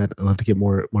talking about that I'd love to get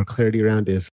more clarity around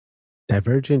is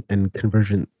divergent and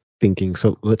convergent thinking.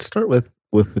 So let's start with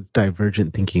the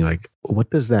divergent thinking. Like, what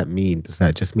does that mean? Does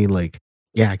that just mean like,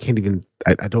 I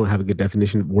don't have a good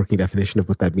working definition of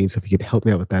what that means. So if you could help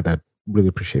me out with that, I'd really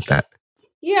appreciate that.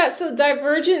 Yeah, so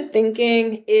divergent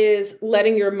thinking is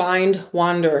letting your mind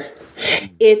wander.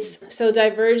 So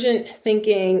divergent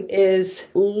thinking is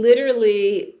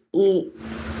literally,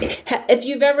 if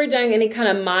you've ever done any kind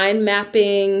of mind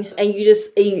mapping and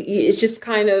it's just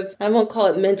kind of, I won't call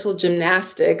it mental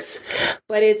gymnastics,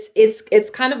 but it's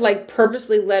kind of like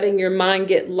purposely letting your mind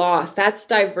get lost. That's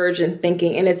divergent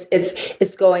thinking. And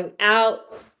it's going out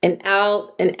and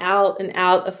out and out and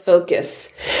out of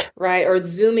focus, right? Or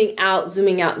zooming out,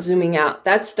 zooming out, zooming out.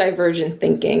 That's divergent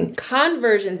thinking.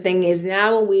 Convergent thinking is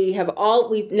now when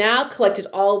we've now collected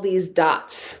all these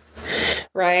dots,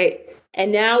 right?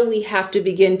 And now we have to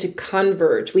begin to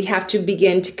converge. We have to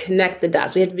begin to connect the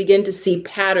dots. We have to begin to see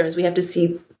patterns. We have to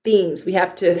see themes. We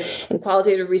have to, in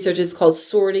qualitative research, it's called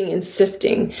sorting and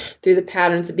sifting through the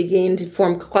patterns to begin to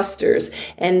form clusters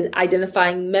and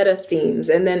identifying meta themes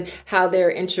and then how they're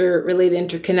interrelated,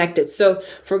 interconnected. So,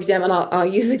 for example, I'll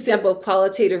use the example of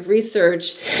qualitative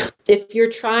research. If you're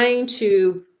trying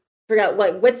to figure out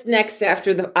like what's next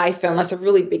after the iPhone, that's a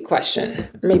really big question.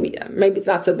 Maybe it's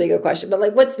not so big a question, but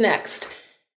like what's next?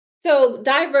 So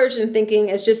divergent thinking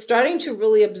is just starting to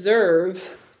really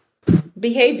observe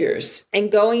behaviors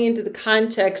and going into the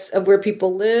context of where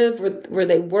people live, where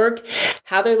they work,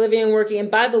 how they're living and working. And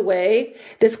by the way,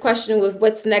 this question with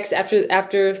what's next after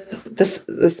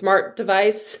the smart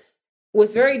device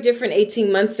was very different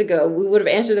 18 months ago. We would have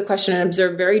answered the question and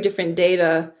observed very different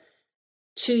data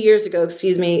 2 years ago,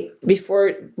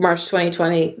 before March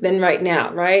 2020 than right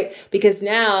now, right? Because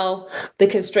now the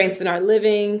constraints in our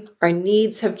living, our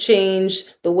needs have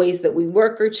changed, the ways that we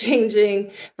work are changing,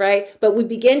 right? But we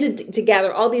begin to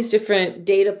gather all these different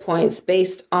data points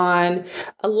based on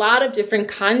a lot of different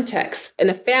contexts in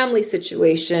a family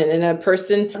situation, and a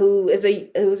person who's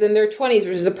in their 20s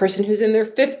versus a person who's in their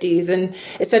 50s, and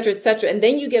et cetera, et cetera. And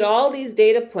then you get all these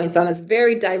data points on this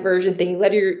very divergent thing,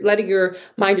 letting your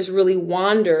mind just really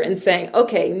wander and saying,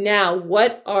 okay, now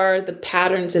what are the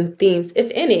patterns and themes,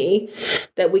 if any,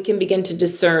 that we can begin to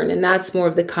discern? And that's more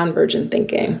of the convergent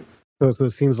thinking. So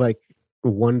it seems like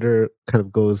wonder kind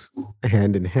of goes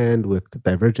hand in hand with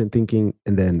divergent thinking,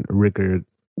 and then rigor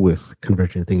with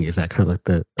convergent thinking. Is that kind of like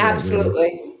the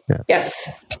Absolutely. Yeah. Yes.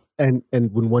 And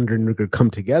when wonder and rigor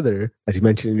come together, as you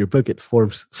mentioned in your book, it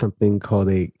forms something called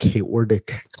a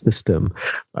chaotic system.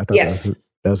 I thought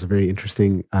that was a very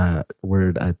interesting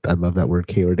word. I love that word,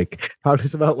 chaotic. Talk to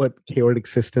us about what chaotic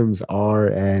systems are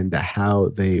and how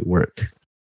they work.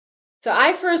 So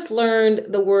I first learned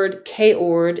the word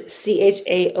chaord,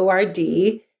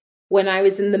 Chaord, when I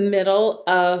was in the middle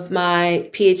of my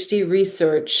PhD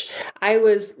research. I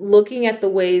was looking at the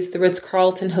ways the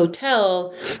Ritz-Carlton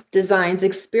Hotel designs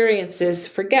experiences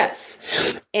for guests.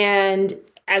 And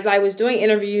as I was doing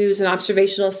interviews and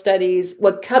observational studies,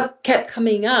 what kept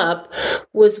coming up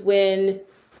was when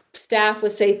staff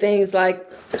would say things like,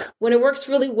 when it works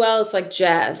really well, it's like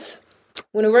jazz.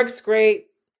 When it works great,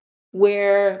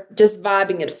 we're just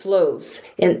vibing, it flows.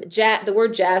 And the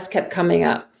word jazz kept coming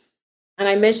up. And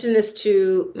I mentioned this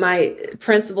to my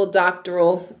principal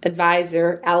doctoral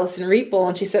advisor, Allison Riepel,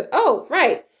 and she said, oh,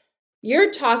 right.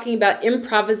 You're talking about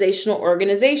improvisational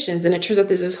organizations. And it turns out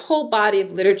there's this whole body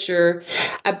of literature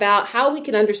about how we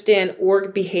can understand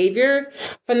org behavior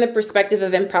from the perspective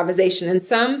of improvisation. And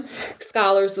some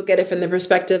scholars look at it from the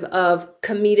perspective of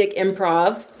comedic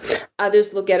improv.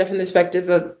 Others look at it from the perspective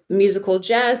of musical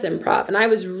jazz improv. And I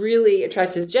was really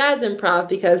attracted to jazz improv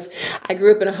because I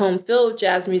grew up in a home filled with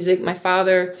jazz music. My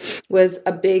father was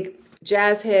a big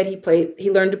jazz head. He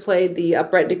learned to play the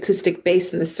upright acoustic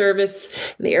bass in the service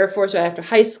in the Air Force right after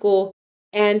high school.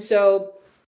 And so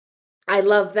I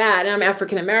love that. And I'm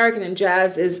African American, and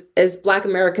jazz is Black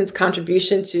Americans'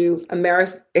 contribution to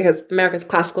America's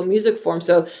classical music form.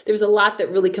 So there was a lot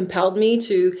that really compelled me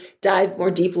to dive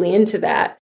more deeply into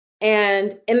that.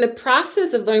 And in the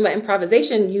process of learning about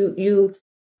improvisation, you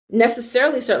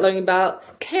necessarily start learning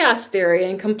about chaos theory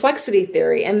and complexity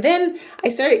theory. And then I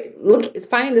started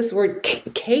finding this word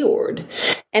chaord.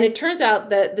 And it turns out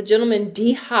that the gentleman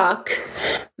D. Hock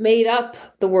made up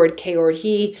the word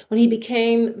chaord. When he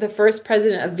became the first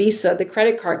president of Visa, the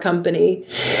credit card company,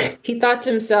 he thought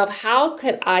to himself, how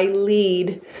could I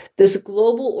lead this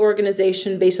global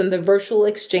organization based on the virtual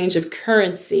exchange of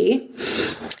currency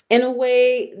in a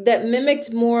way that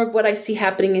mimicked more of what I see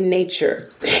happening in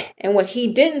nature? And what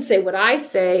he didn't say, what I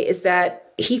say, is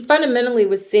that he fundamentally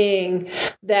was saying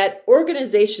that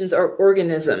organizations are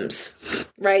organisms,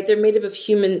 right? They're made up of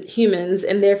humans,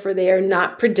 and therefore they are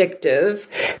not predictive.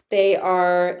 They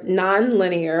are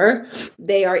non-linear.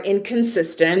 They are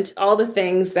inconsistent, all the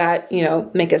things that,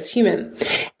 make us human.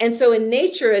 And so in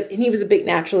nature, and he was a big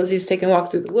naturalist, he was taking a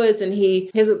walk through the woods, and he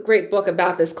has a great book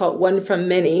about this called One from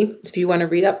Many, if you want to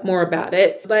read up more about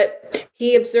it. But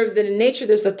he observed that in nature,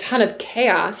 there's a ton of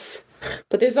chaos,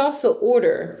 but there's also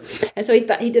order. And so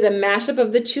he did a mashup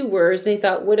of the two words, and he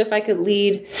thought, what if I could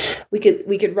lead, we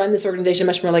could run this organization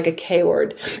much more like a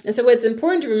chaord. And so what's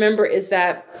important to remember is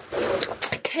that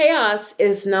chaos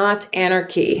is not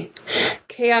anarchy.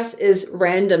 Chaos is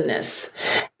randomness.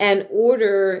 And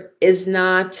order is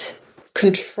not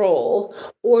control.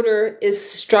 Order is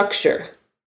structure,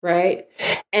 right?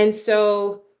 And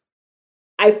so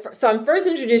I'm first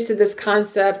introduced to this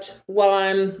concept while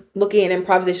I'm looking at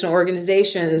improvisational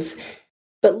organizations.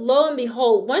 But lo and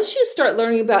behold, once you start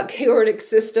learning about chaotic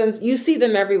systems, you see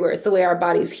them everywhere. It's the way our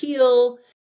bodies heal.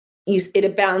 It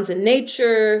abounds in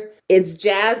nature. It's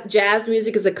jazz. Jazz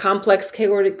music is a complex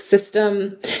chaotic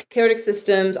system. Chaotic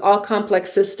systems, all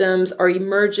complex systems, are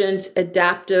emergent,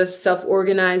 adaptive,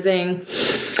 self-organizing.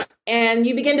 And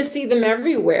you begin to see them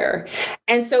everywhere.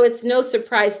 And so it's no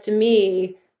surprise to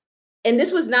me, and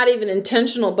this was not even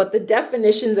intentional, but the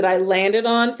definition that I landed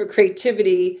on for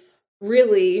creativity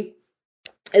really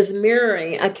is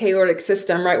mirroring a chaotic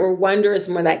system, right? Where wonder is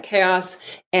more that chaos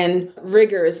and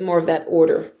rigor is more of that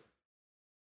order.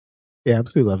 Yeah, I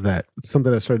absolutely love that. It's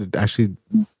something I started actually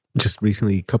just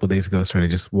recently, a couple of days ago, I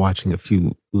started just watching a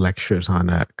few lectures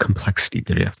on complexity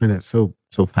theory. I find that so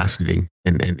fascinating.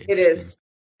 And it is.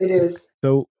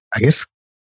 So I guess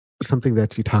something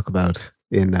that you talk about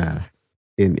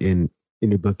in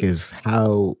your book is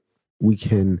how we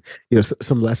can,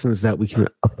 some lessons that we can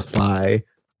apply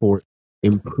for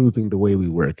improving the way we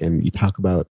work. And you talk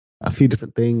about a few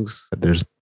different things. There's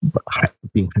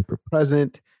being hyper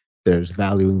present, there's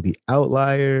valuing the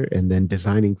outlier, and then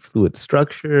designing fluid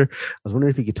structure. I was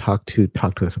wondering if you could talk to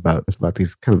us about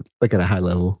these kind of like at a high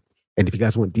level. And if you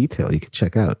guys want detail, you can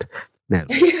check out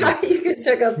Natalie. Yeah, you can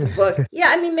check out the book. Yeah,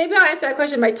 I mean, maybe I'll answer that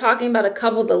question by talking about a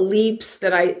couple of the leaps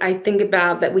that I think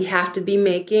about that we have to be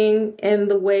making in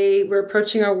the way we're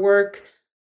approaching our work.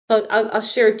 So I'll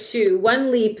share two.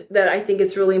 One leap that I think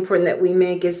it's really important that we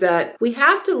make is that we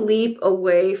have to leap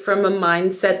away from a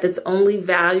mindset that's only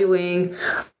valuing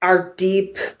our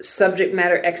deep subject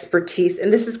matter expertise.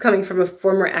 And this is coming from a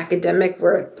former academic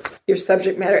where your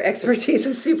subject matter expertise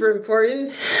is super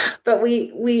important. But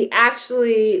we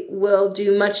actually will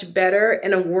do much better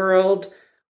in a world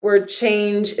where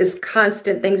change is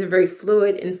constant. Things are very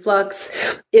fluid, in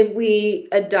flux. If we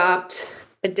adapt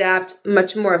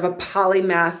much more of a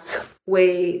polymath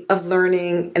way of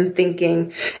learning and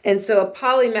thinking. And so a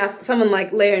polymath, someone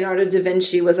like Leonardo da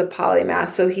Vinci was a polymath.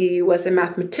 So he was a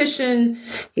mathematician,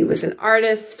 he was an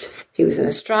artist, he was an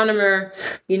astronomer,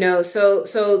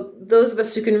 so those of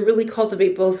us who can really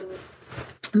cultivate both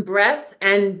breadth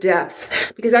and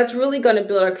depth, because that's really going to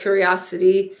build our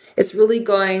curiosity. It's really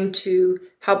going to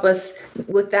help us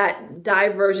with that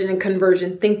diversion and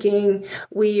conversion thinking.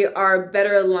 We are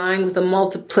better aligned with a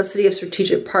multiplicity of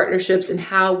strategic partnerships and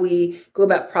how we go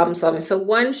about problem solving. So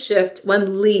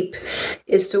one leap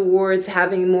is towards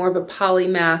having more of a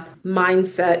polymath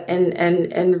mindset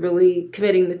and really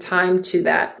committing the time to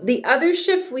that. The other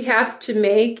shift we have to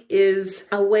make is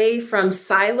away from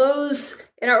silos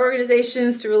in our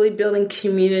organizations to really building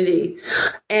community.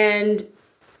 And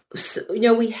so,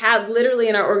 we have literally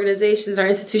in our organizations, our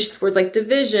institutions, words like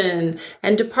division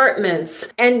and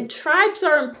departments, and tribes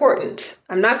are important.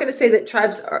 I'm not going to say that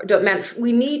tribes don't matter.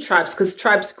 We need tribes because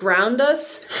tribes ground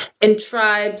us, and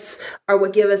tribes are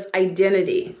what give us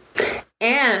identity.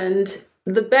 And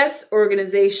the best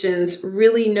organizations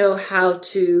really know how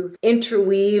to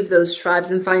interweave those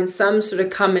tribes and find some sort of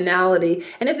commonality.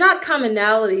 And if not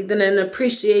commonality, then an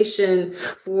appreciation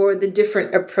for the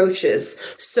different approaches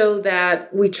so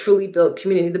that we truly build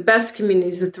community. The best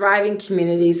communities, the thriving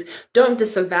communities, don't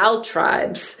disavow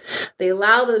tribes. They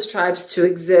allow those tribes to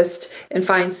exist and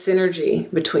find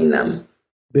synergy between them.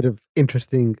 Bit of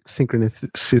interesting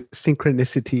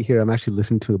synchronicity here. I'm actually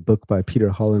listening to a book by Peter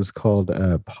Hollins called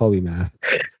Polymath.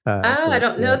 I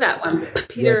don't know that one.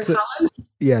 Peter Hollins?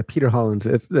 Yeah, Peter Hollins.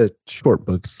 It's the short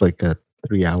book. It's like a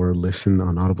 3-hour listen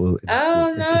on Audible.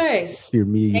 Oh, nice. Hear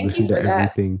me Thank listen you for to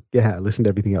everything. That. Yeah, I listen to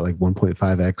everything at like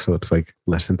 1.5x, so it's like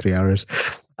less than 3 hours.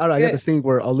 I don't know, I got this thing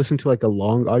where I'll listen to like a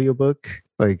long audiobook.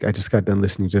 Like I just got done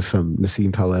listening to some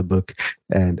Nassim Taleb book,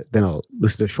 and then I'll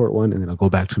listen to a short one, and then I'll go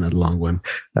back to another long one.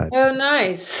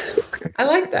 Nice. I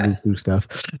like that. New stuff.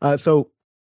 So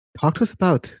talk to us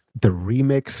about the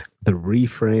remix, the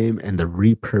reframe, and the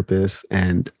repurpose,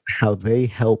 and how they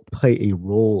help play a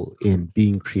role in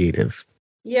being creative.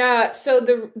 Yeah, so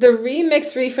the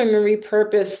remix, reframe, and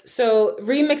repurpose. So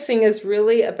remixing is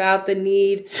really about the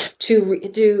need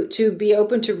to be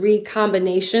open to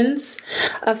recombinations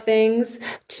of things.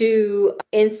 To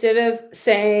instead of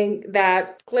saying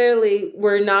that clearly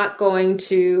we're not going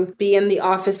to be in the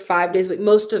office 5 days, but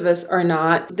most of us are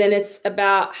not. Then it's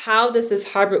about how does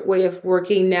this hybrid way of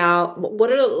working now?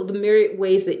 What are the myriad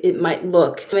ways that it might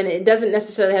look? I mean, it doesn't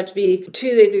necessarily have to be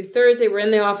Tuesday through Thursday. We're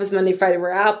in the office Monday, Friday,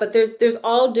 we're out. But there's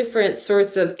all different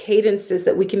sorts of cadences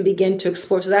that we can begin to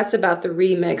explore. So that's about the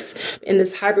remix in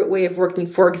this hybrid way of working,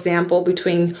 for example,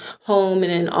 between home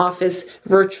and an office,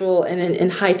 virtual and in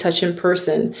high touch in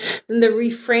person. Then the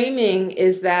reframing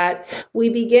is that we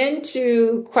begin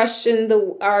to question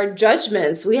our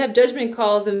judgments. We have judgment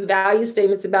calls and value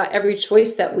statements about every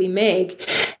choice that we make.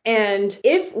 And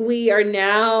if we are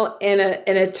now in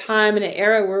a time, in an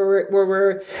era where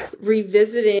we're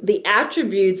revisiting the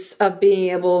attributes of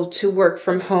being able to work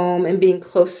from home and being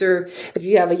closer, if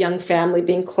you have a young family,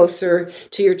 being closer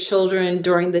to your children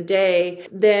during the day,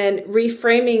 then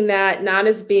reframing that not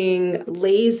as being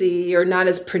lazy or not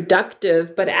as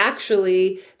productive, but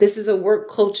actually this is a work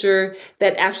culture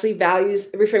that actually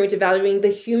reframing to valuing the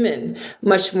human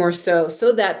much more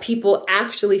so that people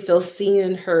actually feel seen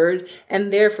and heard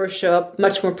and therefore show up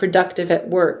much more productive at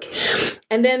work.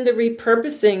 And then the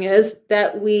repurposing is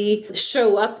that we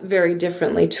show up very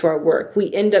differently to our work.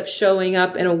 We end up showing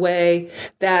up in a way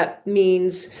that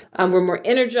means we're more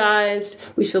energized,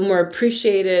 we feel more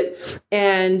appreciated,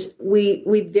 and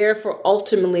we therefore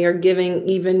ultimately are giving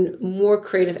even more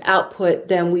creative output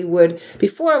than we would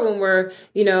before when we're,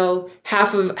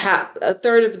 a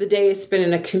third of the day is spent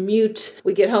in a commute.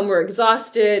 We get home, we're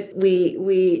exhausted.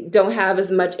 We don't have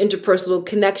as much interpersonal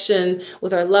connection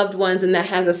with our loved ones, and that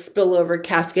has a spillover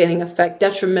cascading effect,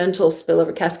 detrimental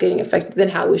spillover cascading effect than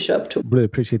how we show up to. Really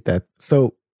appreciate that.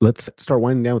 So let's start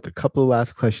winding down with a couple of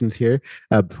last questions here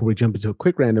before we jump into a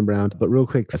quick random round. But real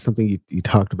quick, something you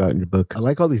talked about in your book. I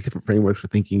like all these different frameworks for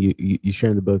thinking you share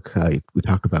in the book. We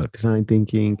talk about design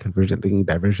thinking, convergent thinking,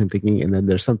 divergent thinking, and then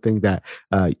there's something that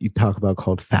you talk about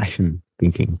called fashion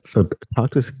thinking. So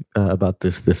talk to us about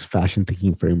this fashion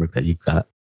thinking framework that you've got.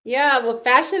 Yeah, well,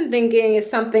 fashion thinking is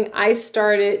something I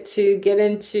started to get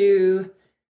into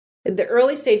in the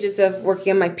early stages of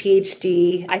working on my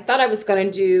PhD. I thought I was going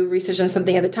to do research on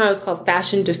something at the time. It was called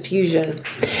fashion diffusion.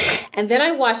 And then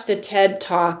I watched a TED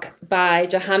talk by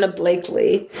Johanna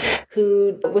Blakely,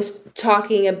 who was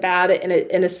talking about it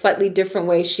in a slightly different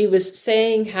way. She was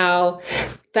saying how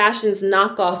fashion's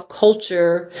knockoff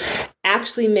culture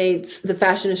actually made the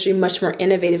fashion industry much more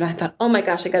innovative. And I thought, oh my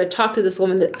gosh, I got to talk to this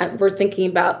woman that we're thinking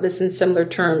about this in similar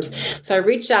terms. So I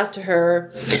reached out to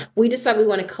her. We decided we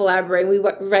want to collaborate. We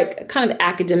write a kind of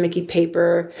academic-y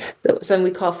paper, something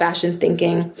we call fashion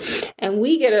thinking. And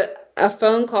we get a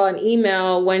phone call, an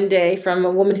email one day from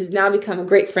a woman who's now become a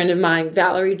great friend of mine,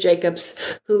 Valerie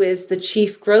Jacobs, who is the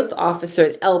chief growth officer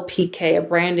at LPK, a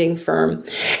branding firm.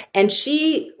 And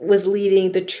she was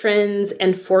leading the trends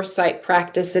and foresight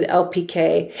practice at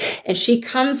LPK. And she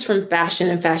comes from fashion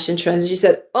and fashion trends. And she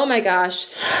said, oh my gosh,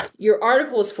 your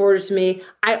article was forwarded to me.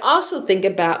 I also think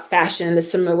about fashion in a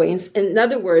similar way. In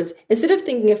other words, instead of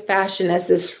thinking of fashion as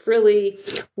this frilly,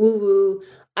 woo-woo,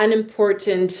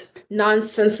 unimportant,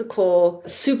 nonsensical,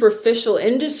 superficial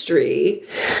industry,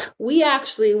 we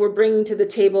actually were bringing to the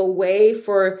table a way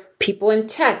for people in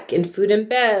tech and food and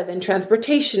bev and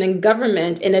transportation and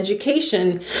government and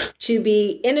education to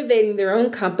be innovating their own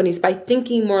companies by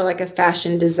thinking more like a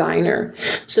fashion designer.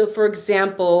 So, for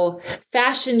example,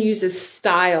 fashion uses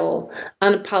style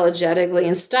unapologetically,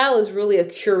 and style is really a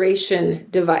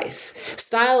curation device.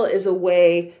 Style is a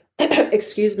way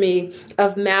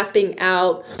of mapping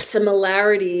out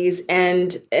similarities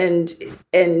and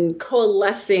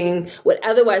coalescing what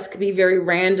otherwise could be very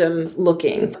random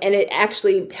looking. And it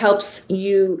actually helps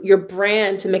your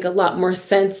brand to make a lot more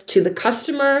sense to the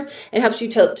customer, and helps you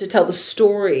to tell the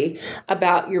story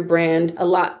about your brand a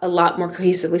lot more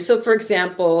cohesively. So for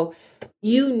example,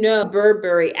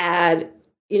 Burberry ad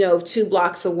 2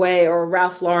 blocks away, or a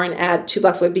Ralph Lauren ad 2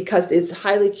 blocks away, because it's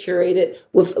highly curated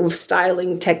with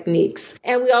styling techniques.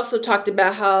 And we also talked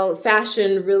about how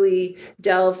fashion really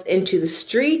delves into the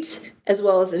street as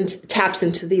well as taps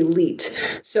into the elite.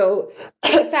 So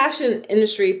the fashion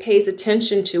industry pays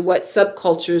attention to what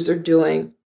subcultures are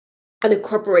doing and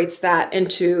incorporates that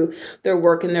into their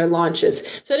work and their launches.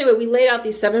 So anyway, we laid out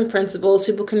these 7 principles.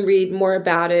 People can read more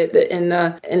about it in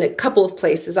a couple of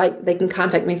places. They can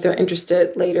contact me if they're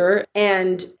interested later.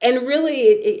 And really,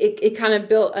 it kind of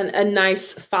built a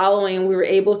nice following. We were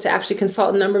able to actually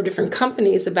consult a number of different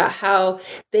companies about how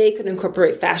they could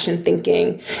incorporate fashion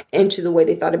thinking into the way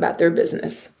they thought about their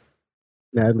business.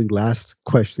 Natalie, last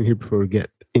question here before we get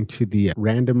into the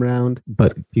random round.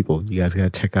 But people, you guys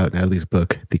got to check out Natalie's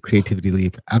book, The Creativity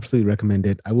Leap. Absolutely recommend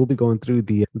it. I will be going through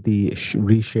the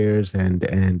reshares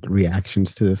and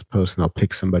reactions to this post, and I'll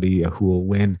pick somebody who will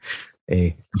win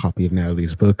a copy of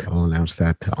Natalie's book. I'll announce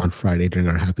that on Friday during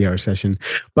our happy hour session.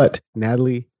 But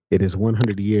Natalie, it is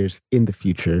 100 years in the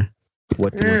future.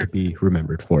 What do you want to be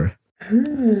remembered for?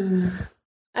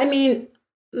 I mean,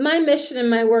 my mission and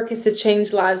my work is to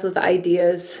change lives with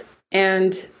ideas.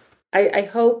 And I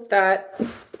hope that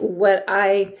what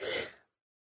I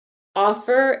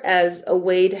offer as a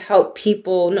way to help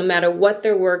people, no matter what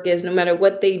their work is, no matter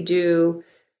what they do,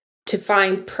 to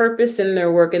find purpose in their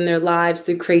work and their lives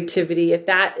through creativity. If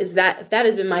that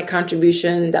has been my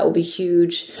contribution, that will be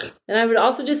huge. And I would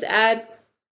also just add,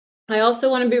 I also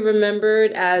want to be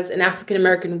remembered as an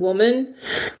African-American woman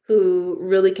who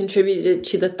really contributed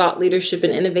to the thought leadership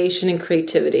and innovation and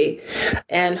creativity,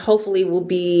 and hopefully will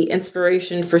be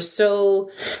inspiration for so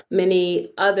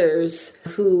many others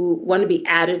who want to be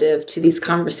additive to these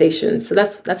conversations. So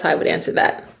that's how I would answer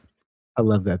that. I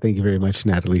love that. Thank you very much,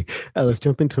 Natalie. Let's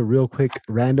jump into a real quick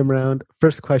random round.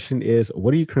 First question is,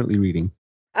 what are you currently reading?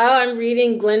 Oh, I'm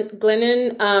reading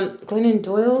Glennon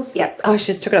Doyle's. Yeah. Oh, I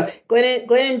just took it off.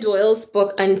 Glennon Doyle's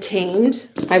book, Untamed.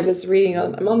 I was reading.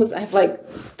 I have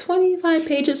like 25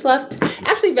 pages left.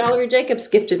 Actually, Valerie Jacobs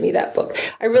gifted me that book.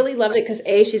 I really loved it because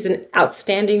she's an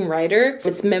outstanding writer.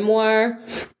 It's memoir,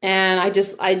 and I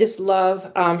just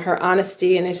love her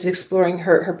honesty, and it's just exploring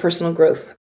her personal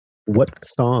growth. What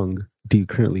song do you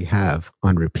currently have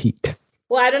on repeat?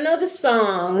 Well, I don't know the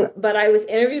song, but I was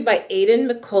interviewed by Aidan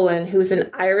McCullen, who's an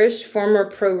Irish former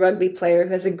pro rugby player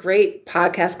who has a great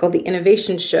podcast called The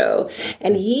Innovation Show.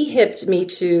 And he hipped me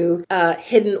to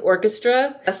Hidden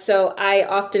Orchestra. So I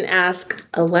often ask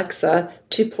Alexa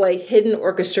to play Hidden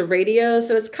Orchestra radio.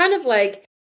 So it's kind of like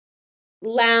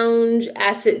lounge,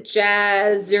 acid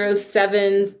jazz,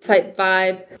 07 type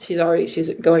vibe.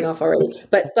 She's going off already.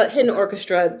 But Hidden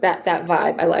Orchestra, that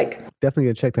vibe I like. Definitely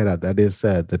gonna check that out. That is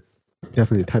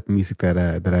definitely the type of music that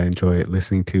I enjoy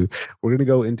listening to. We're going to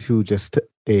go into just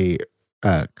a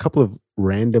couple of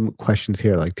random questions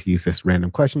here. I like to use this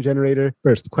random question generator.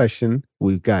 First question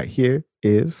we've got here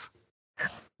is,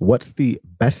 what's the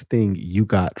best thing you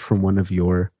got from one of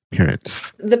your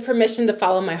parents? The permission to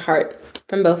follow my heart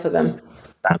from both of them.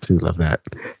 Absolutely love that.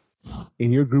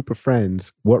 In your group of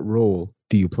friends, what role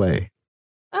do you play?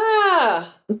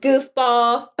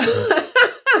 Goofball,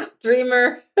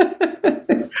 dreamer.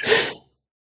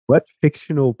 What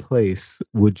fictional place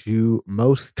would you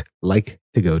most like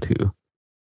to go to?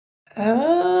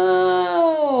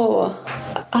 Oh,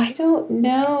 I don't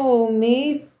know.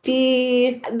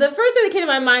 Maybe the first thing that came to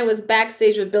my mind was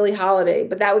Backstage with Billie Holiday,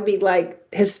 but that would be like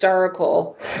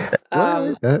historical.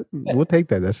 Well, we'll take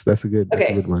that. That's a good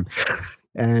Okay. one.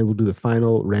 And we'll do the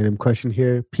final random question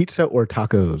here. Pizza or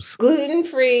tacos?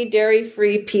 Gluten-free,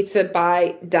 dairy-free pizza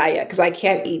by diet because I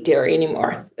can't eat dairy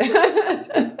anymore.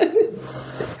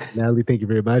 Natalie, thank you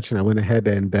very much. And I went ahead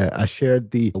and I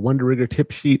shared the Wonder Rigger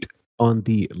tip sheet on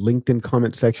the LinkedIn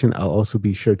comment section. I'll also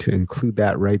be sure to include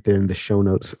that right there in the show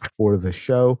notes for the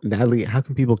show. Natalie, how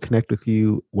can people connect with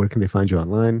you? Where can they find you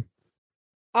online?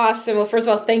 Awesome. Well, first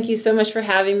of all, thank you so much for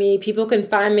having me. People can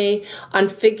find me on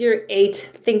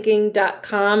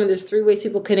figure8thinking.com. And there's 3 ways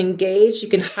people can engage. You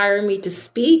can hire me to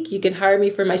speak. You can hire me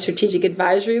for my strategic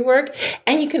advisory work.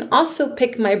 And you can also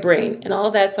pick my brain. And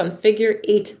all that's on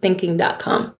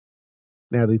figure8thinking.com.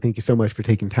 Natalie, thank you so much for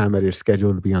taking time out of your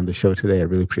schedule to be on the show today. I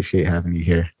really appreciate having you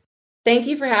here. Thank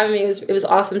you for having me. It was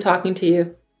awesome talking to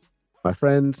you. My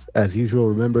friends, as usual,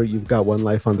 remember, you've got one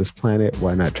life on this planet.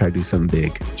 Why not try to do something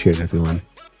big? Cheers, everyone.